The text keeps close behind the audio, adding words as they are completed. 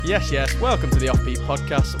Yes. Welcome to the Offbeat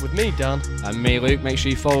Podcast with me, Dan. And me, Luke. Make sure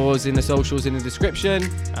you follow us in the socials in the description.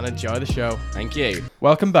 And enjoy the show. Thank you.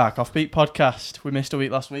 Welcome back, Offbeat Podcast. We missed a week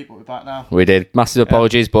last week, but we're back now. We did. Massive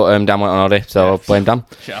apologies, but Dan went on holiday, so blame Dan.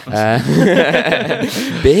 Shit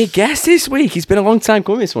happens. Big guest this week. It's been a long time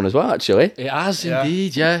coming, this one as well, actually. It has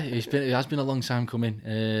indeed, yeah. It has been a long time coming.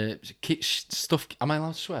 Stuff. Am I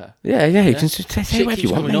allowed to swear? Yeah. You can say whatever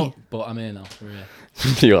you want, mate. Up, but I'm here now. We're here.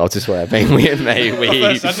 You're allowed to swear, mate. We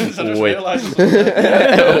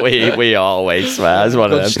always swear. It's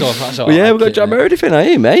one of them. Stuff, that's all We've got John Meredith in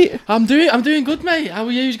here, mate. I'm doing good, mate. How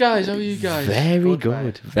are you guys? Very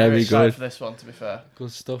good. Very excited for this one, to be fair.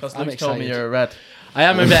 Good stuff. Because I'm Luke's excited. told me you're a red. I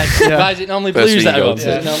am a red. Why is it normally blues that everyone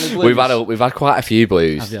says? We've had quite a few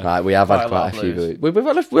blues. Have We have had quite a few blues. We've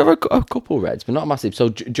had a couple reds, but not massive. So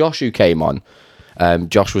Josh, who came on,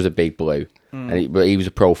 Josh was a big blue. And he was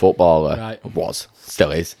a pro footballer. Right.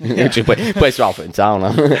 Still is. Just plays for Alfred in town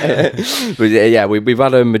now. But yeah, we've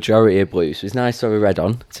had a majority of blues. So it's nice to have a red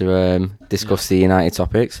on to discuss the United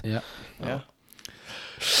topics. Yeah.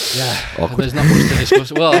 Awkward. There's not much to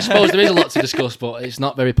discuss. Well, I suppose there is a lot to discuss, but it's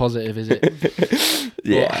not very positive, is it?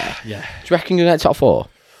 Yeah. But, yeah. Do you reckon you're going to get top four?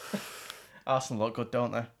 Arsenal look good,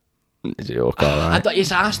 don't they? Is it okay, right?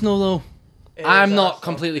 It's Arsenal, though. I'm not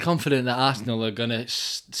completely confident that Arsenal are going to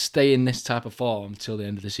stay in this type of form till the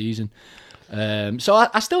end of the season. So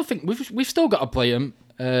I still think we've still got to play them.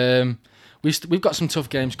 We've got some tough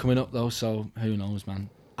games coming up though, so who knows,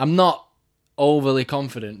 man. I'm not overly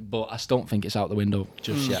confident, but I still don't think it's out the window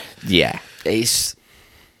just yet. Yeah, I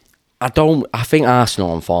think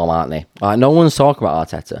Arsenal on form, aren't they? Like, no one's talking about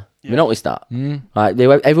Arteta. You noticed that? Like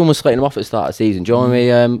everyone was slating him off at the start of the season. Do you know what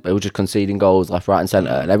I mean? They were just conceding goals left, right, and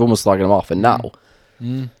centre, and everyone was slagging him off. And now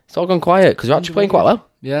it's all gone quiet because they're actually playing quite well.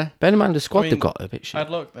 Yeah, bear in mind the squad they've got a bit shit.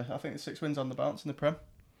 I'd look. I think the 6 wins on the bounce in the Prem.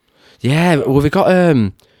 Yeah, well they've got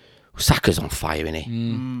Saka's on fire, isn't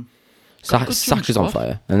he? Saka's on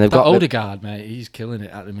fire, and they've got Odegaard, mate. He's killing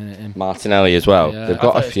it at the minute. Him. Martinelli as well. Yeah. They've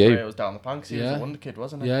got a few. It was down the pan 'cause he was a wonder kid,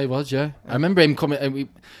 wasn't he? Yeah, he was. Yeah, I remember him coming.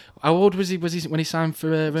 How old was he? Was he when he signed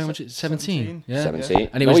for Real Madrid? 17. Yeah, 17.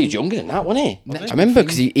 And he was younger than that, wasn't he? I remember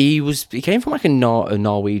because he came from like a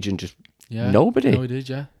Norwegian, just nobody. No, he did.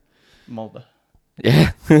 Yeah, Mulder.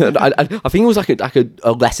 Yeah, I think it was like a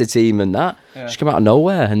lesser team than that. Just came out of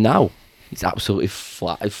nowhere, and now he's absolutely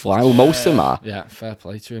flying. Well, most of them are. Yeah, fair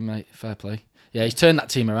play to him, mate. Fair play. Yeah, he's turned that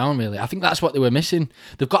team around, really. I think that's what they were missing.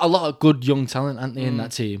 They've got a lot of good young talent, haven't they, in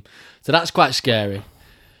that team? So that's quite scary.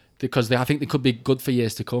 Because I think they could be good for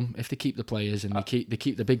years to come. If they keep the players and they keep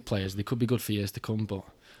the big players, they could be good for years to come, but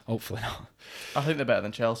hopefully not. I think they're better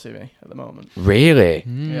than Chelsea, at the moment. Really?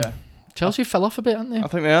 Yeah. Chelsea fell off a bit, haven't they? I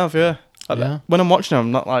think they have, yeah. When I'm watching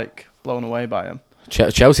them, I'm not, blown away by them.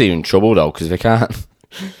 Chelsea are in trouble, though, because they can't...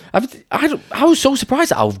 I was so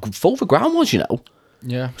surprised at how full the ground was, you know.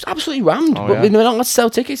 Yeah. It was absolutely rammed. But they're not allowed to sell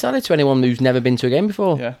tickets, are they, to anyone who's never been to a game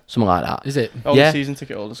before? Yeah. Something like that. Is it? All the season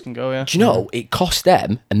ticket holders can go, yeah. Do you know, it cost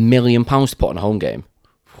them £1 million to put on a home game.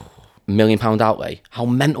 £1 million outlay. How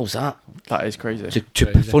mental's that? That is crazy.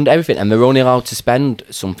 To fund everything. And they're only allowed to spend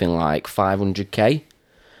something like 500k.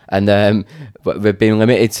 And but they've been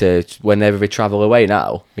limited to whenever they travel away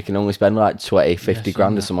now, we can only spend like 20, 50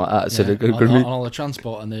 grand or something like that. So they're going to on all the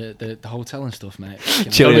transport and the hotel and stuff, mate.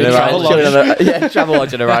 chilling travel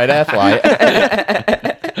lodge on a Ryanair flight.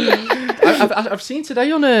 I've seen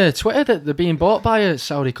today on Twitter that they're being bought by a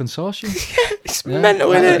Saudi consortium. It's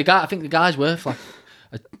mental, isn't it? I think the guy's worth like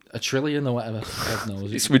a trillion or whatever. God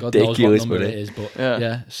knows. It's God ridiculous, knows what number isn't it is, but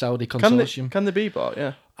Saudi consortium. Can they be bought?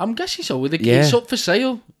 Yeah. I'm guessing so. It's up for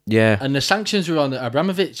sale. Yeah. And the sanctions were on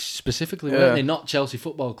Abramovich specifically, weren't they? Not Chelsea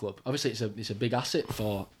Football Club. Obviously, it's a big asset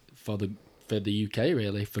for the UK,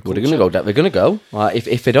 really. Well, they're going to go. They're going to go. Like,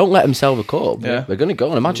 if they don't let them sell the cup, they're going to go.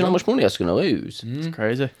 And imagine how much money that's going to lose. It's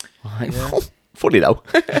crazy. Like, funny though.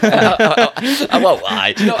 I won't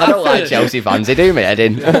lie. I don't like Chelsea fans. They do me head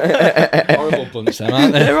in. Horrible bunch, them,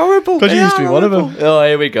 aren't they? They're horrible. Because you used to be one of them. Oh,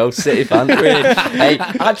 here we go. City fan. Really. Hey,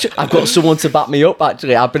 actually, I've got someone to back me up.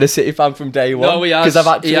 Actually, I've been a City fan from day one. No, he has.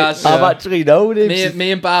 Because I've actually known him.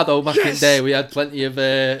 Me and Bardo back in the day, we had plenty of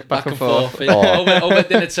back and forth over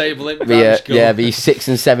dinner table. The 6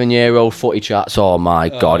 and 7 year old footy chats. Oh my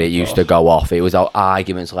God, it used to go off. It was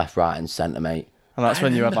arguments left, right, and centre, mate. And that's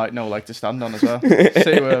when you had no leg to stand on as well.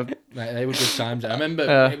 They were good times. I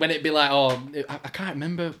remember when it'd be like, I can't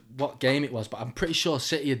remember what game it was, but I'm pretty sure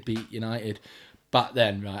City had beat United back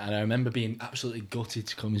then, right? And I remember being absolutely gutted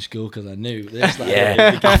to come in school because I knew this. Like,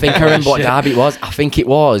 I think I remember what derby it was. I think it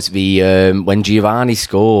was the when Giovanni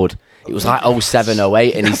scored. It was like 07,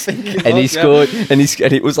 08, and he scored, and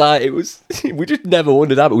it was like we just never won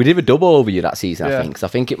the derby. We did a double over you that season, I think. So I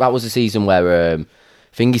think that was the season where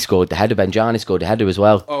Thingy scored the header. Benjani scored the header as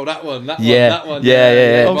well. Oh, that one. Yeah.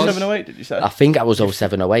 07, 08, did you say? I think that was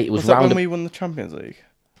 07, 08. It was that round when we won the Champions League?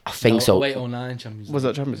 I think so. 08, 09 Champions League. Was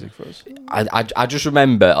that Champions League for us? I just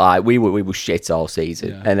remember like we were shit all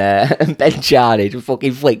season, and Benjani just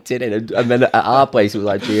fucking flicked it in, and then at our place it was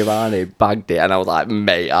like Giovanni bagged it, and I was like,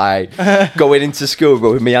 mate, I going into school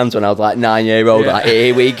with my hands when I was like 9-year-old, like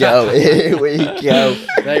here we go. They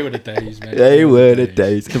were the days, mate. They were the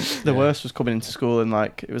days. The worst was coming into school and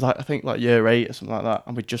like it was like I think like year 8 or something like that,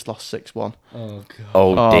 and we just lost 6-1. Oh god.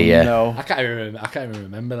 Oh dear. No. I can't even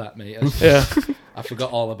remember that, mate. Yeah. I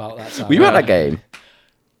forgot all about that time. Were you at that game?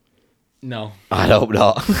 No. I hope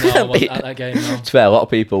not. No, I wasn't at that game, no. It's fair, a lot of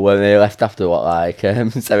people when they left after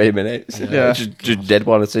 70 minutes. Yeah. Just did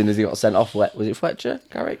one as soon as he got sent off. Was it Fletcher?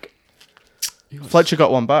 Carrick? Fletcher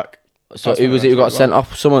got one back. So who was it who got sent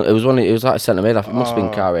off? Someone. It was like centre mid. It must have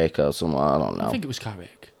been Carrick or someone. I don't know. I think it was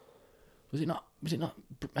Carrick. Was it not?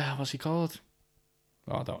 What's he called?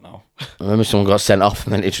 Oh, I don't know. I remember someone got sent off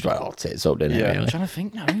and then it just went all tits up, didn't it? I'm Really? trying to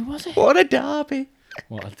think now. Who was it? What a derby!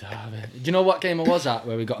 What a derby. Do you know what game I was at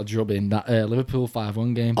where we got a drub in? That Liverpool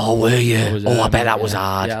 5-1 game. Oh, were you? I bet that was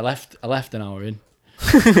hard. Yeah, I left an hour in.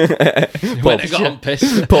 When I got on piss.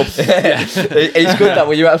 It's good that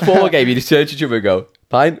when you're at a football game, you just turn to each other and go,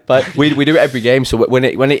 pint. We do it every game. So when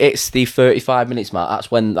it hits the 35 minutes mark,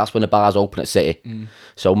 that's when the bars open at City.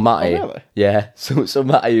 So Matty, really? Yeah. So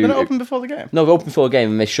Matty, They're not open before the game. No, they open before a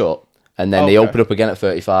game and they shut, and then they open up again at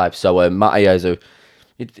 35. So Matty has I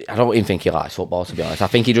don't even think he likes football, to be honest. I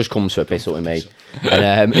think he just comes for a piss up with me,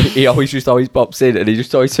 and he always pops in, and he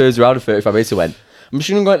just always turns around at 35 minutes and went, I'm just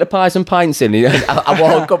going to go into pies and pints in. I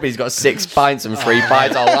walk up, he's got 6 pints and 3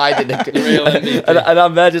 pints all right in the and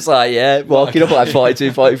I'm there just like, walking up at like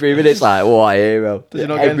 42, 43 minutes, like, what a hero. Does he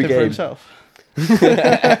not get anything for himself?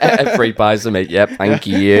 3 pies to me. Yep, thank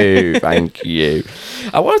you.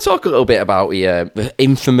 I want to talk a little bit about the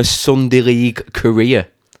infamous Sunday League career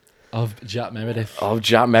of Jack Meredith. For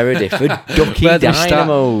DUKI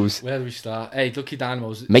Dynamos. Where do we start? Hey, DUKI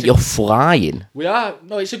Dynamos. Mate, you're flying. We are.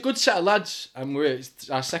 No, it's a good set of lads, and it's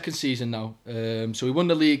our second season now. So we won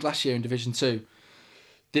the league last year in Division 2.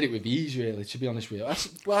 Did it with ease, really, to be honest with you.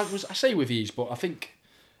 I say with ease, but I think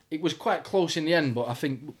it was quite close in the end, but I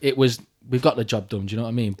think we've got the job done, do you know what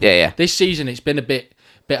I mean? But yeah. This season, it's been a bit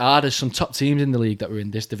harder. Some top teams in the league that were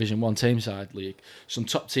in this Division 1 team side league. Some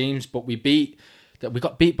top teams, but we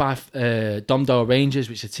got beat by Domdale Rangers,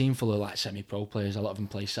 which is a team full of like semi-pro players. A lot of them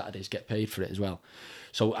play Saturdays, get paid for it as well.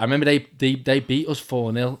 So I remember they beat us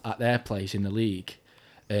 4-0 at their place in the league.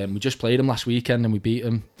 We just played them last weekend and we beat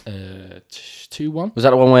them 2-1. Was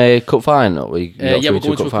that the one where cup final? We're going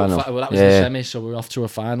to a cup final. Well, that was the semi, so we're off to a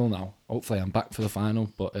final now. Hopefully I'm back for the final,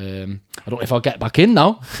 but I don't know if I'll get back in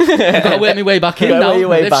now. I've got to work my way back in now.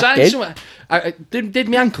 They've signed someone. Did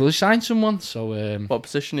my uncle sign someone? So what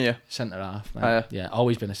position are you? Centre half. Yeah,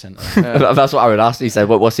 always been a centre half. That's what I would ask. He said,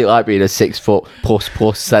 "What's it like being a 6 foot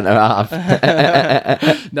plus centre half?"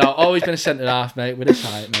 No, always been a centre half, mate. With this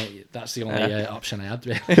height, mate, that's the only option I had,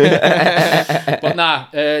 really. But nah,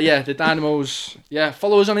 the Dynamos. Yeah,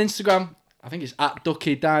 follow us on Instagram. I think it's at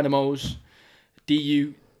DUKI Dynamos.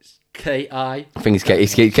 DUKI. I think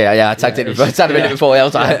it's KI. Yeah, I tagged it before. I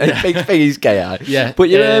was like, big thing is KI. Yeah, but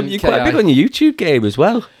you're quite big on your YouTube game as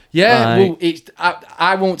well. Yeah, well,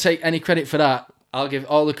 I won't take any credit for that. I'll give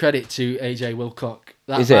all the credit to AJ Wilcock.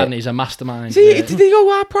 That man is a mastermind. Did he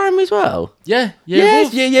go our prime as well? Yeah,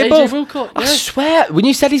 AJ both. Wilcock. Yeah. I swear, when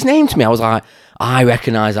you said his name to me, I was like, I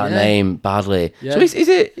recognise that name badly. Yeah. So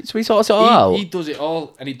we sort it out? He does it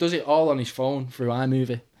all, and he does it all on his phone through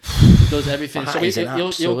iMovie. He does everything. So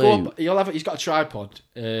he'll go up, he's got a tripod,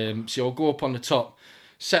 so he'll go up on the top,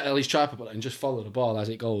 settle his tripod and just follow the ball as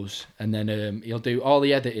it goes, and then he'll do all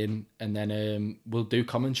the editing, and then we'll do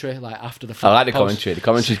commentary like after the. I like the commentary. The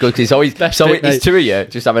commentary's good because it's always it's two of you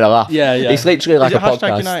just having a laugh. Yeah. It's literally like a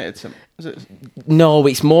podcast. United? Is it? No,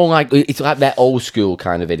 it's more like their old school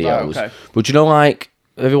kind of videos. Oh, okay. But you know, like,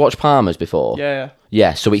 have you watched Palmer's before? Yeah.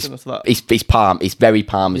 Yeah, so it's Palm. It's very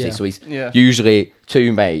Palmersy. Yeah. So he's usually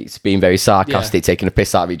two mates being very sarcastic, taking a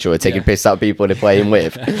piss out of each other, taking a piss out of people they're playing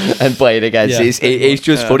with and playing against. It's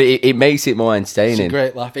just funny. It makes it more entertaining. It's a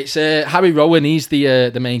great laugh. It's Harry Rowan. He's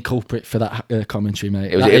the main culprit for that commentary,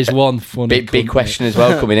 mate. That is one funny big question as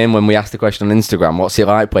well coming in when we asked the question on Instagram. What's it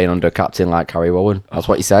like playing under a captain like Harry Rowan? That's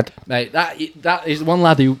what he said. Mate, that is one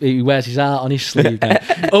lad who wears his heart on his sleeve, mate.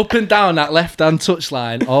 Up and down that left-hand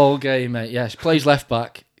touchline all game, mate. Yes, plays left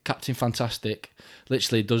back, captain fantastic.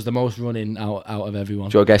 Literally does the most running out of everyone.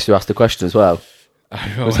 Do you want to guess who asked the question as well?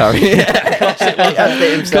 Was Harry? Of course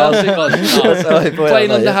it was. No.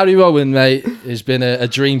 Playing under Harry Rowan, mate, has been a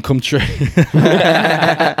dream come true.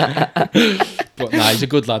 But nah, he's a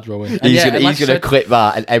good lad, Rowan. He's gonna clip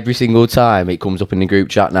that, and every single time it comes up in the group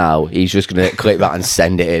chat now, he's just gonna clip that and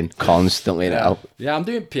send it in constantly now. Yeah, I'm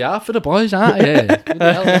doing PR for the boys, aren't I? What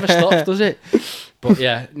the hell, never stops, does it? But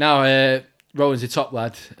yeah, now Rowan's the top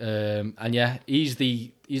lad, and yeah, he's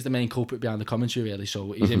the main culprit behind the commentary, really.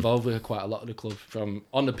 So he's involved with quite a lot of the club, from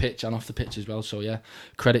on the pitch and off the pitch as well. So yeah,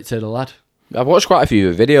 credit to the lad. I've watched quite a few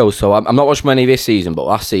of the videos, so I'm not watching many this season, but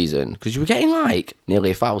last season, because you were getting like nearly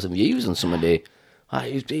 1,000 views on some of the.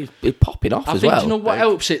 He's popping off as well. I think, you know what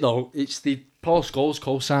helps it though? It's the Paul Scholes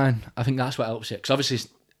co-sign. I think that's what helps it, because obviously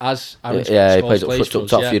as Aaron he plays up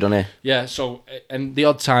top for you, doesn't he? Yeah. So and the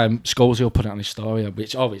odd time Scholes will put it on his story,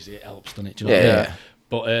 which obviously it helps, doesn't it? Do you know what I mean?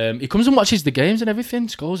 But he comes and watches the games and everything.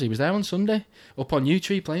 Scholes, he was there on Sunday up on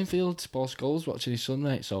U3 playing field. Paul Scholes watching his son,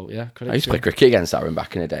 mate. So yeah, I used to play cricket against Aaron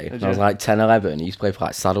back in the day. When I was like 10, 11. He used to play for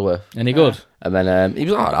like Saddleworth. Any good? And then he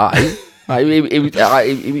was alright.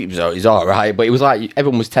 He's alright, but it was like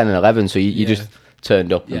everyone was 10 and 11, so you just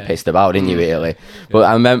turned up and pissed about, didn't you, really? But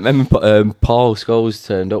I remember Paul Scholes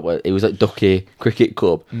turned up. It was at DUKI Cricket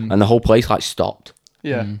Club, and the whole place like stopped.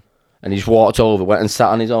 Yeah. And he just walked over, went and sat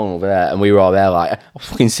on his own over there, and we were all there like, I'm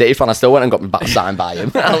fucking City fan. I still went and got my bat signed by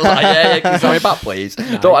him. I was like, yeah, can you sign me back, please?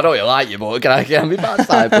 I don't really like you, but can I get my bat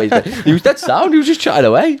signed, please? He was dead sound. He was just chatting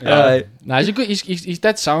away. Yeah. Nah, he's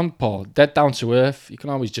dead sound, Paul. Dead down to earth. You can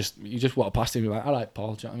always just walk past him and be like, I like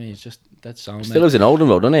Paul. Do you know what I mean? He's just dead sound. Still lives in Oldham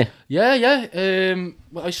Road, doesn't he? Yeah.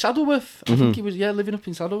 Well, he's Saddleworth. I think he was living up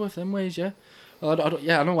in Saddleworth them ways. Yeah. Well,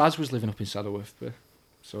 I know Az was living up in Saddleworth, but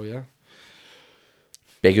so yeah.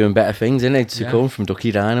 Bigger and better things, isn't it, to come from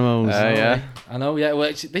DUKI DYNAMOS. Yeah. I know, yeah.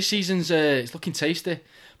 Well, this season's it's looking tasty,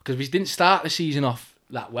 because we didn't start the season off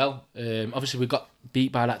that well. Obviously, we got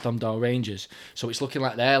beat by that Domdale Rangers, so it's looking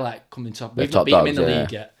like they're like coming top. We've not beat them in the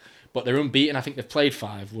league yet, but they're unbeaten. I think they've played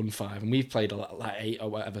 5, won 5, and we've played like 8 or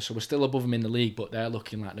whatever, so we're still above them in the league, but they're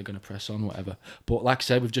looking like they're going to press on, whatever. But like I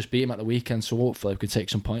said, we've just beat them at the weekend, so hopefully we can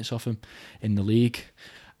take some points off them in the league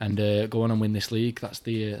and go on and win this league. That's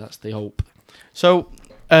the hope. So,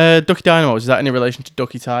 DUKI DYNAMOS, is that any relation to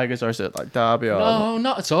DUKI Tigers, or is it like Derby? Or No,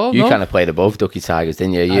 not at all. You kind of played above DUKI Tigers,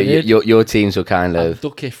 didn't you? Your teams were kind of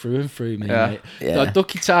DUKI through and through, mate. Yeah.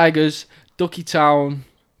 DUKI Tigers, DUKI Town,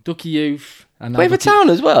 DUKI Youth, and play for Town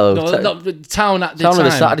as well. No, Town at the Town time. on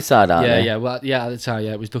the Saturday side, aren't they? Yeah. Well, yeah, at the time,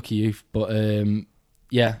 yeah, it was DUKI Youth, but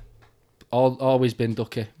yeah. Always been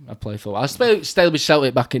DUKI. I play for. I stayed with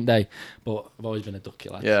Celtic back in the day, but I've always been a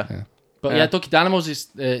DUKI lad. Yeah. But yeah, DUKI DYNAMOS is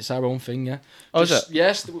it's our own thing, yeah. Oh, is it?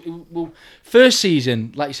 Yes. Well, first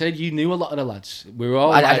season, like you said, you knew a lot of the lads. We were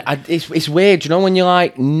all. It's weird, you know, when you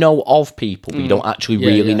like know of people, but you don't actually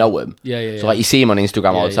really know them. Yeah. So like you see them on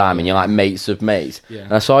Instagram all the time, and you're like mates of mates. Yeah.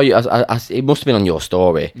 And I saw you. It must have been on your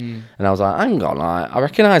story, and I was like, hang on, I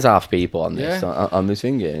recognise half people on this on this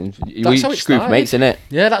thing. That's how it group of mates, innit?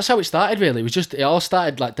 Yeah, that's how it started. Really, it all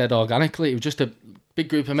started like dead organically. It was just a big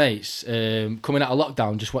group of mates coming out of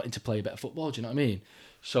lockdown, just wanting to play a bit of football. Do you know what I mean?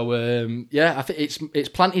 So yeah, I think it's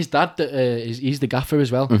Planty's dad that he's the gaffer as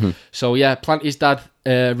well. Mm-hmm. So yeah, Planty's dad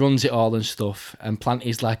runs it all and stuff, and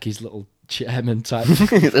Planty's like his little chairman type.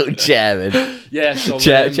 Little chairman. Yeah. So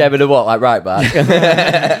chairman of what? Like right back.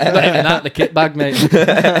 Not even that, the kit bag, mate.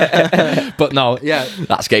 But no, yeah.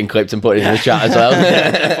 That's getting clipped and put in the chat as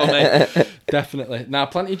well. Definitely. Now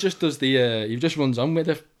Planty just does he just runs on with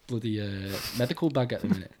the bloody medical bag at the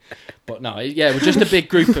minute. But no, yeah, we're just a big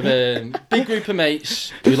group of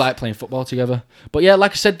mates who like playing football together. But yeah,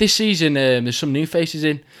 like I said, this season there's some new faces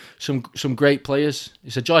in, some great players.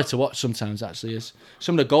 It's a joy to watch sometimes, actually. Is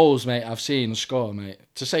some of the goals, mate, I've seen score, mate.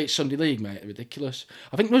 To say it's Sunday League, mate, ridiculous.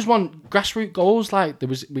 I think there was one grassroots goals, like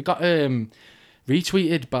we got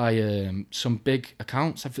retweeted by some big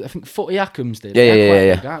accounts. I think Footy Accoms did.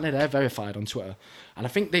 Yeah. Aren't they? They're verified on Twitter. And I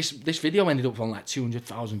think this video ended up on like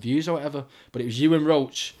 200,000 views or whatever. But it was you and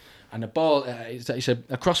Roach, and the ball. It's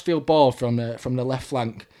a crossfield ball from the left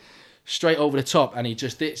flank, straight over the top, and he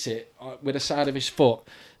just hits it with the side of his foot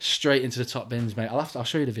straight into the top bins, mate. I'll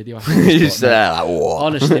show you the video after this, He's like, what?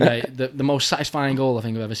 honestly, mate, the most satisfying goal I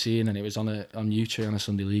think I've ever seen, and it was on YouTube on a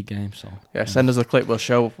Sunday League game. So Yeah, send us a clip. We'll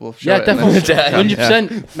show. yeah, it definitely, Yeah.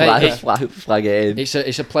 100%, mate. Flag it in.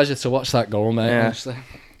 It's a pleasure to watch that goal, mate. Yeah. Honestly.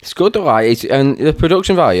 It's good, though, right? And the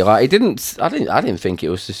production value, like, I didn't think it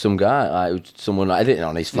was just some guy, like, someone like, did it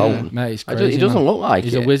on his phone. Mate, he's He crazy, doesn't man. look like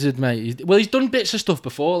He's it. a wizard, mate. He's done bits of stuff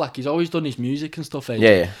before, like he's always done his music and stuff.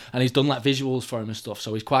 Yeah. And he's done like visuals for him and stuff,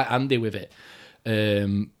 so he's quite handy with it.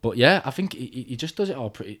 But yeah, I think he just does it all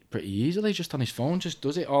pretty easily, just on his phone. Just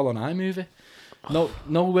does it all on iMovie.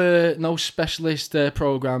 No specialist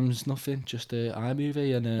programs, nothing. Just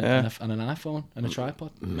iMovie and an iPhone and a tripod.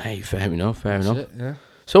 Mate, fair enough. That's it, yeah.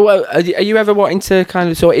 So, are you ever wanting to kind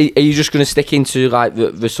of? So, are you just going to stick into like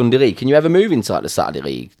the Sunday League? Can you ever move into like the Saturday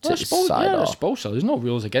League? Well, I suppose so. There's no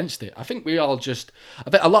rules against it. I think we all just. I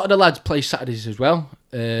bet a lot of the lads play Saturdays as well.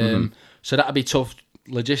 So that'd be tough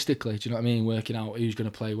logistically. Do you know what I mean? Working out who's going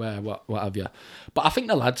to play where, what have you. But I think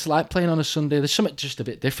the lads like playing on a Sunday. There's something just a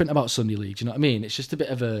bit different about Sunday League. Do you know what I mean? It's just a bit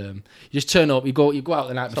of a. You just turn up. You go out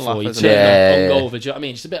the night before. You turn up, hungover. Do you know what I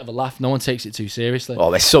mean? It's a bit of a laugh. No one takes it too seriously.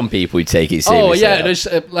 Oh, there's some people who take it seriously. Oh yeah, there's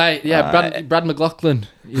Brad McLaughlin.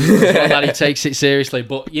 He's one that he takes it seriously,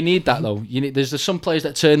 but you need that though. There's some players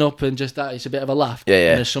that turn up and just that it's a bit of a laugh. Yeah.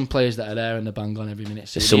 And there's some players that are there and they bang on every minute.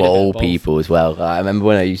 So There's some old people as well. Like, I remember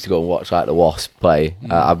when I used to go and watch like the Wasp play.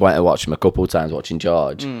 I went to watch him a couple of times watching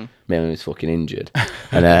George. Mainly he was fucking injured,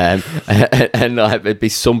 and like there'd be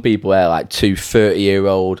some people there like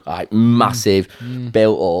 30-year-old, like massive,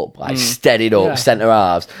 built up, like steadied up centre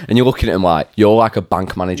halves, and you're looking at them like you're like a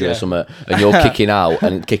bank manager or something, and you're kicking out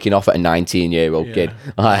and kicking off at a 19-year-old kid.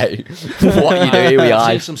 Like, what are you doing with your I've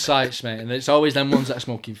seen life? some sights, mate, and it's always them ones that are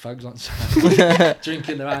smoking fags on side,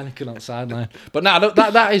 drinking their Heineken on the sideline. But no,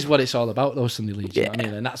 that is what it's all about, those Sunday leagues. You know what I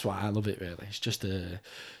mean? And that's why I love it. Really, it's just a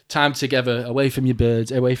time together, away from your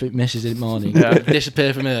birds, away from missus in the morning,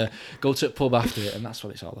 disappear from her, go to the pub after it, and that's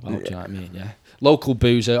what it's all about. Do you know what I mean? Yeah. Local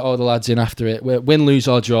boozer, all the lads in after it. Win, lose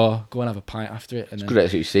or draw, go and have a pint after it. And It's good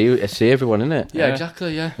to see everyone, isn't it? Yeah,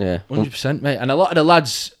 exactly. Yeah, 100%, mate. And a lot of the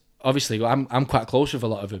lads, obviously, I'm quite close with a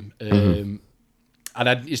lot of them. And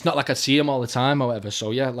it's not like I see them all the time or whatever.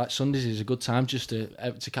 So yeah, like Sundays is a good time just to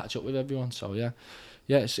catch up with everyone. So yeah,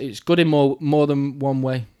 it's good in more than one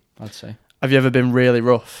way, I'd say. Have you ever been really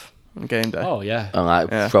rough on game day? Oh yeah. And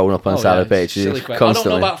like throwing up on the side of the pitch constantly. I don't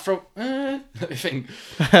know about let me think.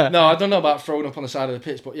 No, I don't know about throwing up on the side of the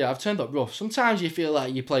pitch, but yeah, I've turned up rough. Sometimes you feel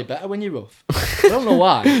like you play better when you're rough. I don't know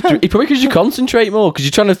why. Probably because you concentrate more, because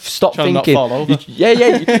you're trying to stop thinking. Not fall over.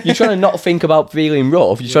 You're trying to not think about feeling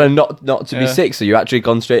rough. You're trying not to be sick, so you're actually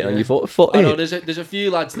concentrating on your foot. I know there's a few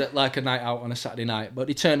lads that like a night out on a Saturday night, but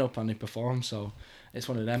they turn up and they perform. So it's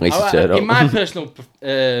one of them. In my personal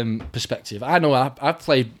perspective, I know I've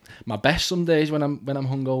played my best some days when I'm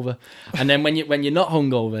hungover, and then when you're not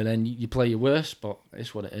hungover, then you play your worst. But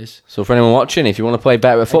it's what it is. So for anyone watching, if you want to play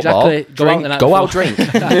better at football, go out, drink.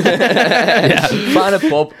 Find a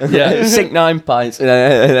pub, sink 9 pints, and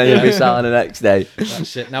then you'll be sat on the next day.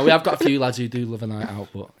 That's it. Now we have got a few lads who do love a night out,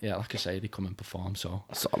 but yeah, like I say, they come and perform. So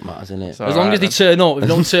that's what matters, isn't it? As long as they turn up. If they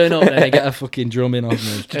don't turn up, then they get a fucking drum in on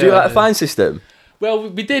them. Do you like a fine system? Well,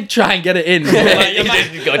 we did try and get it in.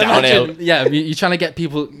 You go downhill. Yeah, you're trying to get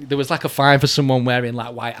people. There was like a fine for someone wearing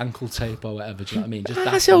like white ankle tape or whatever. Do you know what I mean? Just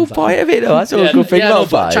that's the whole point of it, though. That's the whole good thing about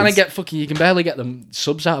fines. Trying to get you can barely get them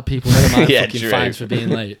subs out of people. Never mind fucking fines for being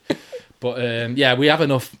late. But we have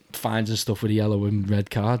enough fines and stuff with the yellow and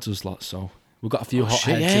red cards as lots. So we've got a few hot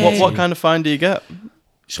heads. Yeah. What kind of fine do you get?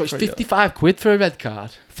 So it's 55 quid for a red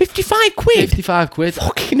card. 55 quid? 55 quid.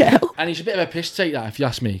 Fucking hell. And it's a bit of a piss take, that, if you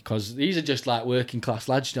ask me, because these are just like working class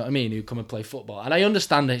lads, you know what I mean, who come and play football. And I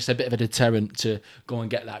understand that it's a bit of a deterrent to go and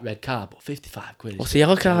get that red card, but 55 quid. What's the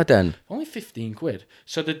yellow card then? Only 15 quid.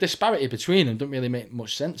 So the disparity between them don't really make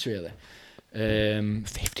much sense, really.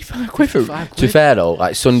 55 quid for to be fair though,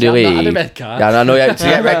 like Sunday League. Not had a red card. Yeah, I know. To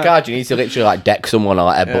get a red card, you need to literally like deck someone or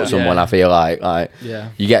like headbutt someone. I feel like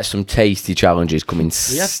you get some tasty challenges coming.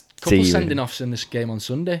 We had a couple sending offs in this game on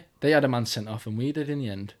Sunday. They had a man sent off and we did in the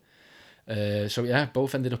end. So yeah,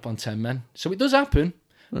 both ended up on 10 men. So it does happen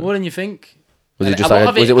more than you think. Was it just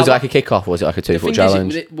like was it like a kick-off, or was it like a 2-foot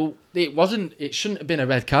challenge? It wasn't. It shouldn't have been a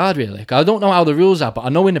red card, really. I don't know how the rules are, but I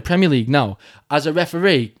know in the Premier League now, as a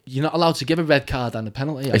referee, you're not allowed to give a red card and a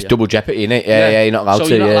penalty. It's double jeopardy, innit? Yeah, you're not allowed to.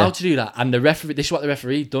 So you're not allowed to do that. And the referee, this is what the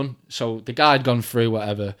referee done. So the guy had gone through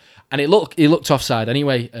whatever, and he looked offside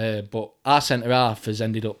anyway. But our centre half has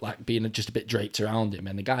ended up like being just a bit draped around him,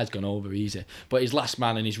 and the guy's gone over easy. But he's last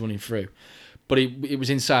man and he's running through. but it was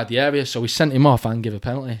inside the area, so we sent him off and give a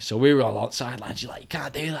penalty. So we were all outside lines. You're like, you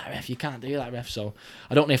can't do that, ref. You can't do that, ref. So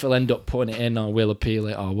I don't know if he'll end up putting it in or we'll appeal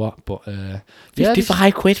it or what. But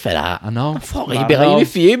 55 quid for that. I know. Fuck, you'd be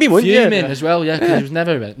fuming, wouldn't you? Fuming as well, yeah, because it was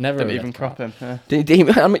never Didn't even crop him. Yeah. Didn't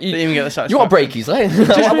even get the satisfaction. You want to break his leg?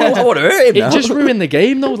 I want to hurt him. It just ruined the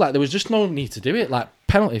game, though. Like, there was just no need to do it. Like,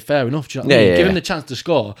 penalty, fair enough. Do you know what I mean? Give him the chance to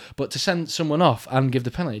score, but to send someone off and give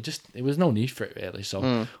the penalty, it was no need for it, really. So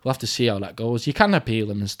we'll have to see how that goes. You can appeal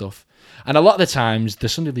them and stuff. And a lot of the times, the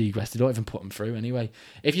Sunday League refs, they don't even put them through anyway.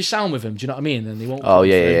 If you sound with them, do you know what I mean? Then they won't. Oh,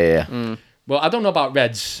 yeah. Well, I don't know about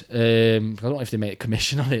Reds. I don't know if they make a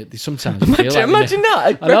commission on it. They sometimes feel Imagine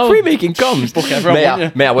that. Referee making comms. Book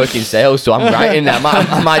everyone, mate, I work in sales, so I'm writing that.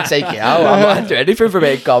 I might take it out. I might do anything for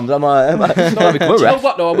making comms. I might become a Do you know ref.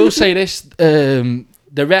 what, though? I will say this.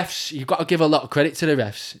 The refs, you've got to give a lot of credit to the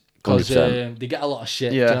refs. Because they get a lot of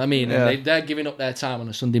shit, do you know what I mean? Yeah. And they're giving up their time on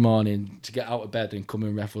a Sunday morning to get out of bed and come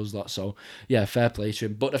and ref us lot. So, yeah, fair play to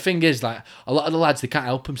him. But the thing is, like, a lot of the lads, they can't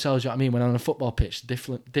help themselves, you know what I mean? When on a football pitch,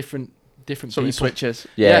 different Something people. switches.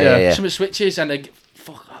 Yeah. Something switches and they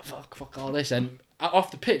fuck all this. And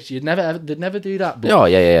off the pitch, they'd never do that.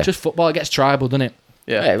 But just football, it gets tribal, doesn't it?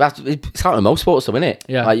 Yeah, it's kind of most sports, though, isn't it?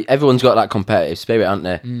 Yeah. Like, everyone's got that competitive spirit, haven't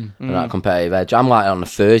they? And that competitive edge. I'm like on a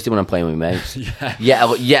Thursday when I'm playing with mates.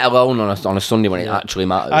 Yet alone on a Sunday when it actually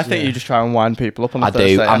matters. I think you just try and wind people up on the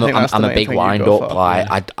Thursday. I do. I'm a big wind up.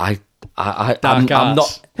 Like I'm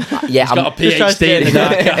not. Yeah, He's got a PhD in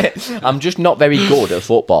that. I'm just not very good at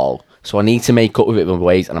football, so I need to make up with it in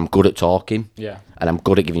ways, and I'm good at talking. Yeah. And I'm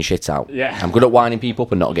good at giving shit out. Yeah. I'm good at winding people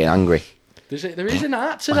up and not getting angry. There is an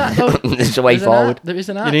art to that, though. There's a way forward. There is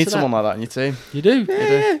an art. You need to someone that. like that in your team. You do.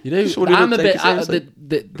 You do. Just wouldn't I'm a take bit. it seriously.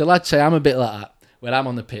 The lads say I'm a bit like that when I'm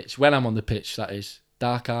on the pitch. When I'm on the pitch, that is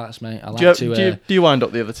dark arts, mate. I like Do you wind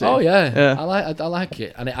up the other team? Oh yeah. I like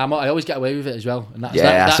it, and I always get away with it as well. And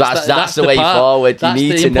that's the way forward. That's you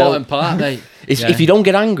need the to know. important part, mate. If you don't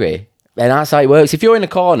get angry, then that's how it works. If you're in a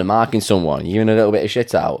corner marking someone, you're in a little bit of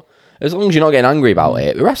shit out. As long as you're not getting angry about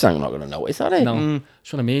it, the refs aren't not going to notice, are they? No,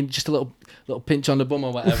 that's what I mean. Just a little pinch on the bum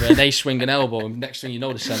or whatever, and they swing an elbow, and next thing you know,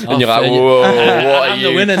 they're sent off. And you're like, whoa, what are I'm you?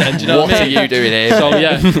 the winner then, do you know what what I are mean? you doing here? So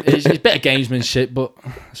yeah, it's a bit of gamesmanship, but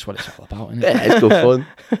that's what it's all about, isn't it? Yeah, it's good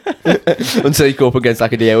fun. Until you go up against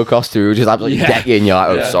like a Diego Costa who just absolutely deck you and you're like,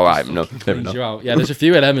 oh, it's alright, no, never Brings know. you out. Yeah, there's a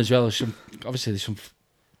few of them as well. Obviously, there's some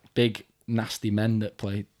big, nasty men that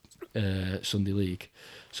play Sunday League.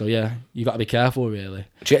 So yeah, you got to be careful, really.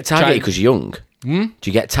 Do you get targeted because you're young? Do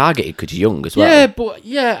you get targeted because you're young as well? Yeah, but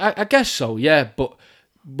I guess so. Yeah, but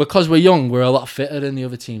because we're young, we're a lot fitter than the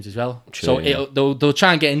other teams as well. True, So they'll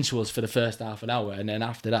try and get into us for the first half an hour, and then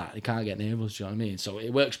after that, they can't get near us. Do you know what I mean? So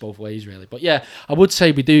it works both ways, really. But yeah, I would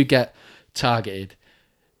say we do get targeted.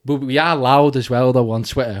 But we are loud as well, though, on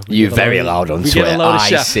Twitter. You're very loud on Twitter.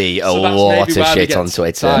 I see a lot of shit on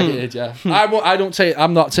Twitter. Targeted, yeah.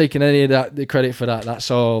 I'm not taking any of the credit for that. That's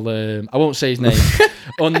all. I won't say his name.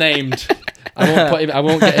 Unnamed. I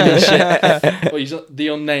won't get any shit. But he's the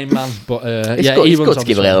unnamed man. But it's good to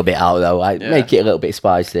give a little bit out, though. Like, make it a little bit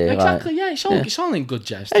spicy. Exactly, like, it's all in good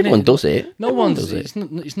jest. Everyone does it. No one does it. It's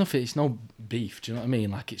nothing. It's no beef. Do you know what I mean?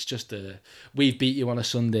 Like, it's just we've beat you on a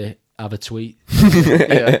Sunday. Have a tweet.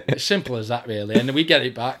 It's simple as that, really. And we get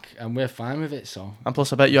it back, and we're fine with it. So. And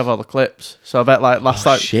plus, I bet you have all the clips. So I bet like last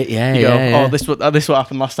time. Shit, you go, this what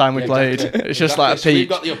happened last time we played. Exactly. It's just like a So peek. we've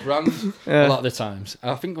got the upper hand a lot of the times.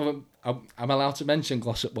 I think I'm allowed to mention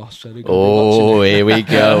Glossop Wasp. So oh, here we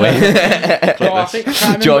go. No, I think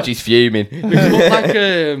Georgie's fuming.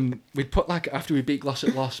 We'd put like after we beat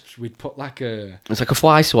Glossop Wasps, we'd put like a. It's like a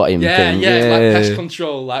fly swatting thing. Yeah, like pest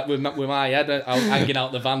control, like with my head out, hanging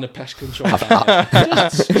out the van, the pest control.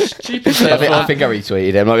 Just stupid shit. I think I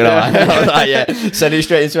retweeted him. I'm not gonna lie. I was like, yeah, send it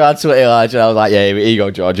straight into our Twitter, lad. And I was like, yeah, here you go,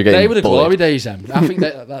 George. You're getting they were the bullied. glory days. Then I think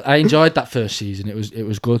that I enjoyed that first season. It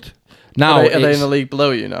was good. Now Are they in the league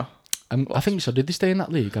below you now? I think so. Did they stay in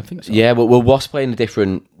that league? I think so. Yeah, but we're Wasp playing a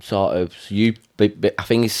different sort of. I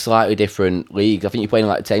think it's slightly different leagues. I think you're playing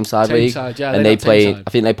like the Tameside league, yeah, and they play. I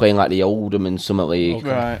think they play in like the Oldham and Summit League.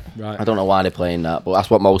 Okay. Right. I don't know why they're playing that, but that's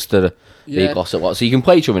what most of the league Glossop was. So you can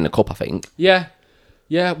play each other in the cup, I think. Yeah.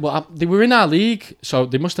 Well, they were in our league, so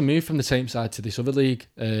they must have moved from the Tameside to this other league.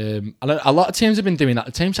 And a lot of teams have been doing that.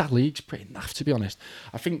 The Tameside league's pretty naff, to be honest.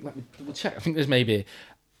 I think. Let me double check. I think there's maybe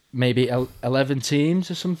 11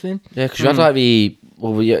 teams or something. Yeah, because you had like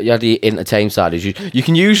you had the Tameside. You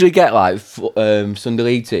can usually get like Sunday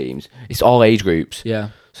League teams. It's all age groups. Yeah.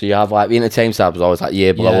 So you have like the entertainment side was always like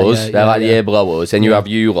year below us. They're like the year below us. Then you have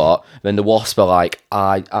you lot. Then the Wasp are like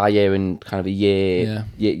our year and kind of a year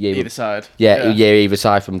Either side. Yeah, a year either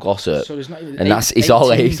side from Glossop. So there's not even And it's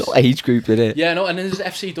all age group, isn't it? Yeah, no, and then there's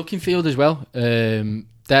FC Duckingfield as well.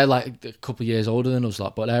 They're like a couple of years older than us,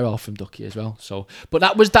 but they're all from Ducky as well. So, but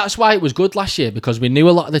that's why it was good last year, because we knew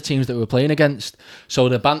a lot of the teams that we were playing against. So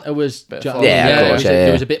the banter was, of course,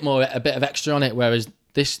 there was a bit of extra on it. Whereas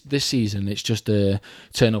this season, it's just a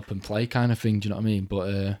turn up and play kind of thing. Do you know what I mean?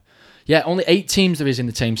 But only 8 teams there is in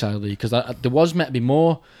the Tameside League, because there was meant to be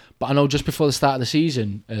more. But I know just before the start of the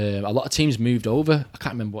season, a lot of teams moved over. I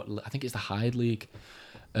can't remember I think it's the Hyde League.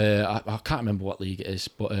 I can't remember what league it is,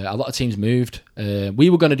 but a lot of teams moved. We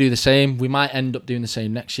were going to do the same. We might end up doing the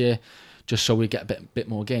same next year, just so we get a bit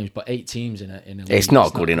more games. But 8 teams in a league, it's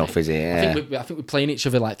not good enough, is it? Yeah. I think we're playing each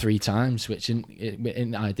other like 3 times, which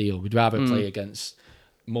isn't ideal. We'd rather play against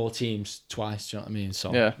more teams twice. Do you know what I mean?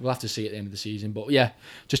 So we'll have to see at the end of the season. But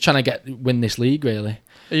just trying to win this league really.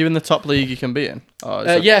 Are you in the top league you can be in?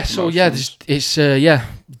 I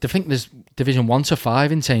think there's Division 1 to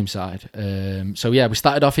 5 in Tameside. We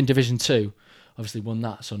started off in Division 2, obviously won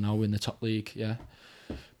that, so now we're in the top league.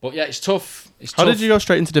 But it's tough. How did you go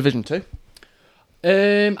straight into Division 2?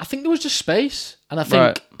 I think there was just space, and I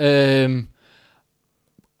think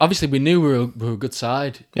obviously we knew we were a good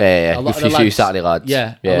side. A few Saturday lads.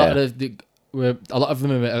 A lot of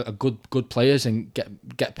them are good players and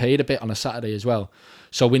get paid a bit on a Saturday as well.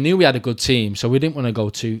 So we knew we had a good team, so we didn't want to go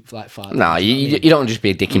too far. No, you don't just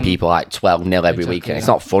be dicking people like 12-0 every weekend. It's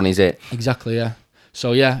not fun, is it? Exactly, yeah.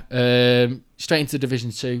 So straight into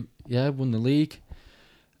Division 2. Won the league.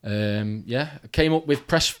 Came up with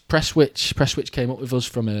Presswich. Presswich came up with us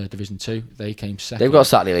from Division 2. They came second. They've got a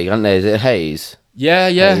Saturday league, haven't they? Is it Hayes?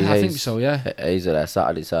 I think so, Hayes are their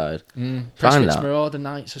Saturday side. Presswich Marauder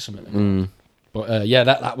Knights or something. But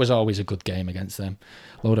that was always a good game against them.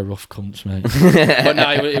 Load of rough cunts, mate. But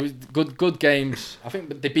no, it was good games. I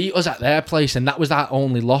think they beat us at their place, and that was our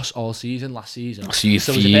only loss all season last season. So it was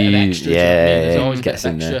a bit of extra. There's always a bit of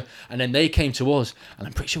extra. There. And then they came to us, and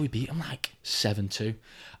I'm pretty sure we beat them like 7-2.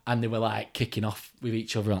 And they were like kicking off with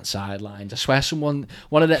each other on sidelines. I swear I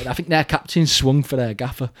think their captain swung for their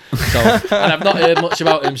gaffer. So, and I've not heard much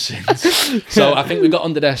about him since. So I think we got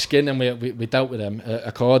under their skin and we dealt with them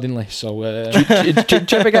accordingly. So do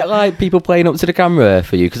you ever get like people playing up to the camera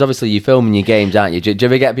for you? Because obviously you're filming your games, aren't you? Do you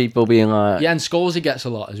ever get people being like... Yeah, and Scholesy gets a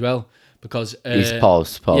lot as well. Because he's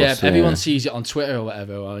post. Everyone sees it on Twitter or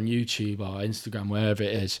whatever, or on YouTube or Instagram, wherever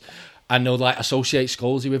it is. And they'll like associate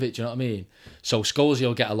Scholesy with it, do you know what I mean? So Scholesy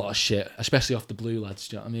will get a lot of shit, especially off the blue lads,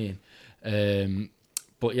 do you know what I mean?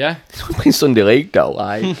 But yeah. He's not playing Sunday League though,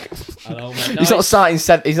 like. I know, mate. No,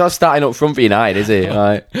 he's not starting up front for United, is he?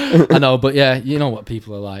 Like. I know, but yeah, you know what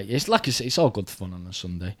people are like. It's like it's all good fun on a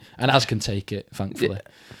Sunday. And Az can take it, thankfully.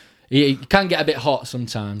 Yeah. He can get a bit hot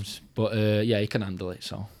sometimes, but he can handle it,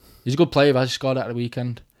 so. He's a good player, Az. He scored at the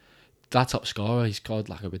weekend. Our top scorer, he scored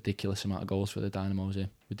like a ridiculous amount of goals for the Dynamos here.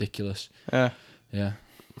 Ridiculous. Yeah.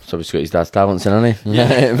 So he's got his dad's talents in, hasn't he?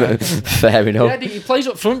 Yeah. Fair enough. Yeah, he plays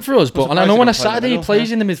up front for us, but and I know on a Saturday he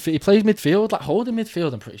plays in the midfield. He plays midfield, like holding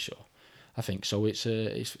midfield. I'm pretty sure. I think so. But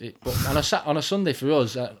on a Sunday for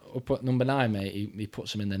us, up at number 9, mate, he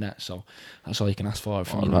puts them in the net. So that's all you can ask for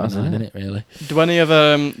from number 9, isn't it? Really. Do any of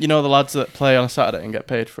the lads that play on a Saturday and get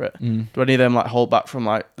paid for it? Do any of them like hold back from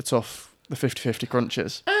like the 50-50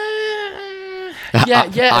 crunches?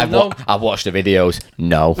 I've watched the videos.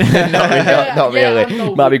 No, not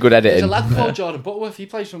really. Might be good editing. There's a lad called Jordan Butterworth. He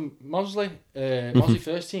plays from Mosley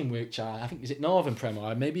first team, which I think is it Northern Prem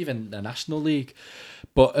or maybe even the National League.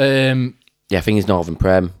 But I think it's Northern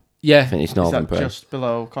Prem. Yeah, I think it's Northern Prem. Just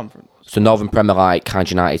below Conference. So Northern Prem are like kind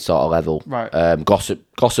of United sort of level. Right.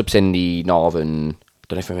 Gossip's in the Northern. I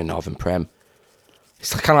don't know if I'm in Northern Prem.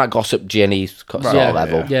 It's kind of like Gossip Jenny sort of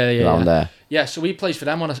level. Around there. Yeah, so he plays for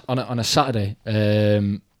them on a Saturday.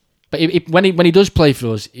 But when he does play for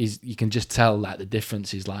us, you can just tell like the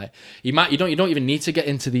difference is like you don't even need to get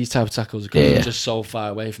into these type of tackles because he's just so far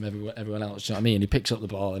away from everyone else. Do you know what I mean? He picks up the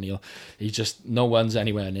ball and he just no one's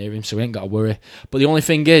anywhere near him, so he ain't got to worry. But the only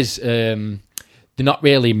thing is, they're not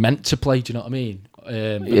really meant to play. Do you know what I mean?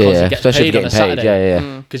 Because he gets paid on a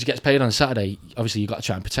Saturday. Because he gets paid on a Saturday, obviously you got to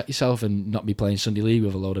try and protect yourself and not be playing Sunday League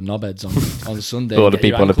with a load of knobheads on Sunday. A lot of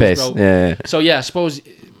people on the piss. So yeah, I suppose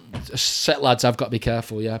set lads have got to be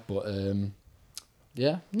careful. Yeah, but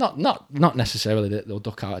not necessarily that they'll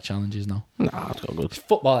duck out of challenges. No, it's got good. It's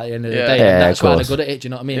football at the end of the day, and that's why they're good at it. Do you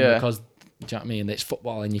know what I mean? Yeah. Because Do you know what I mean? It's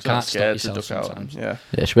football and you So I'm can't stop scared to yourself duck out. sometimes. Yeah.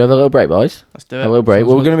 Yeah, should we have a little break, boys? Let's do it. A little break. Sounds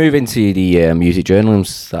Well, we're good. going to move into the music journalism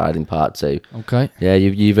side in part 2. Okay. Yeah,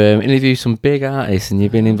 you've interviewed some big artists and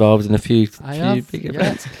you've been involved in a few big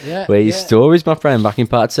events. Yeah. Where your stories, my friend, back in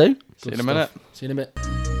part 2. See you in a minute. See you in a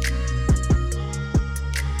bit.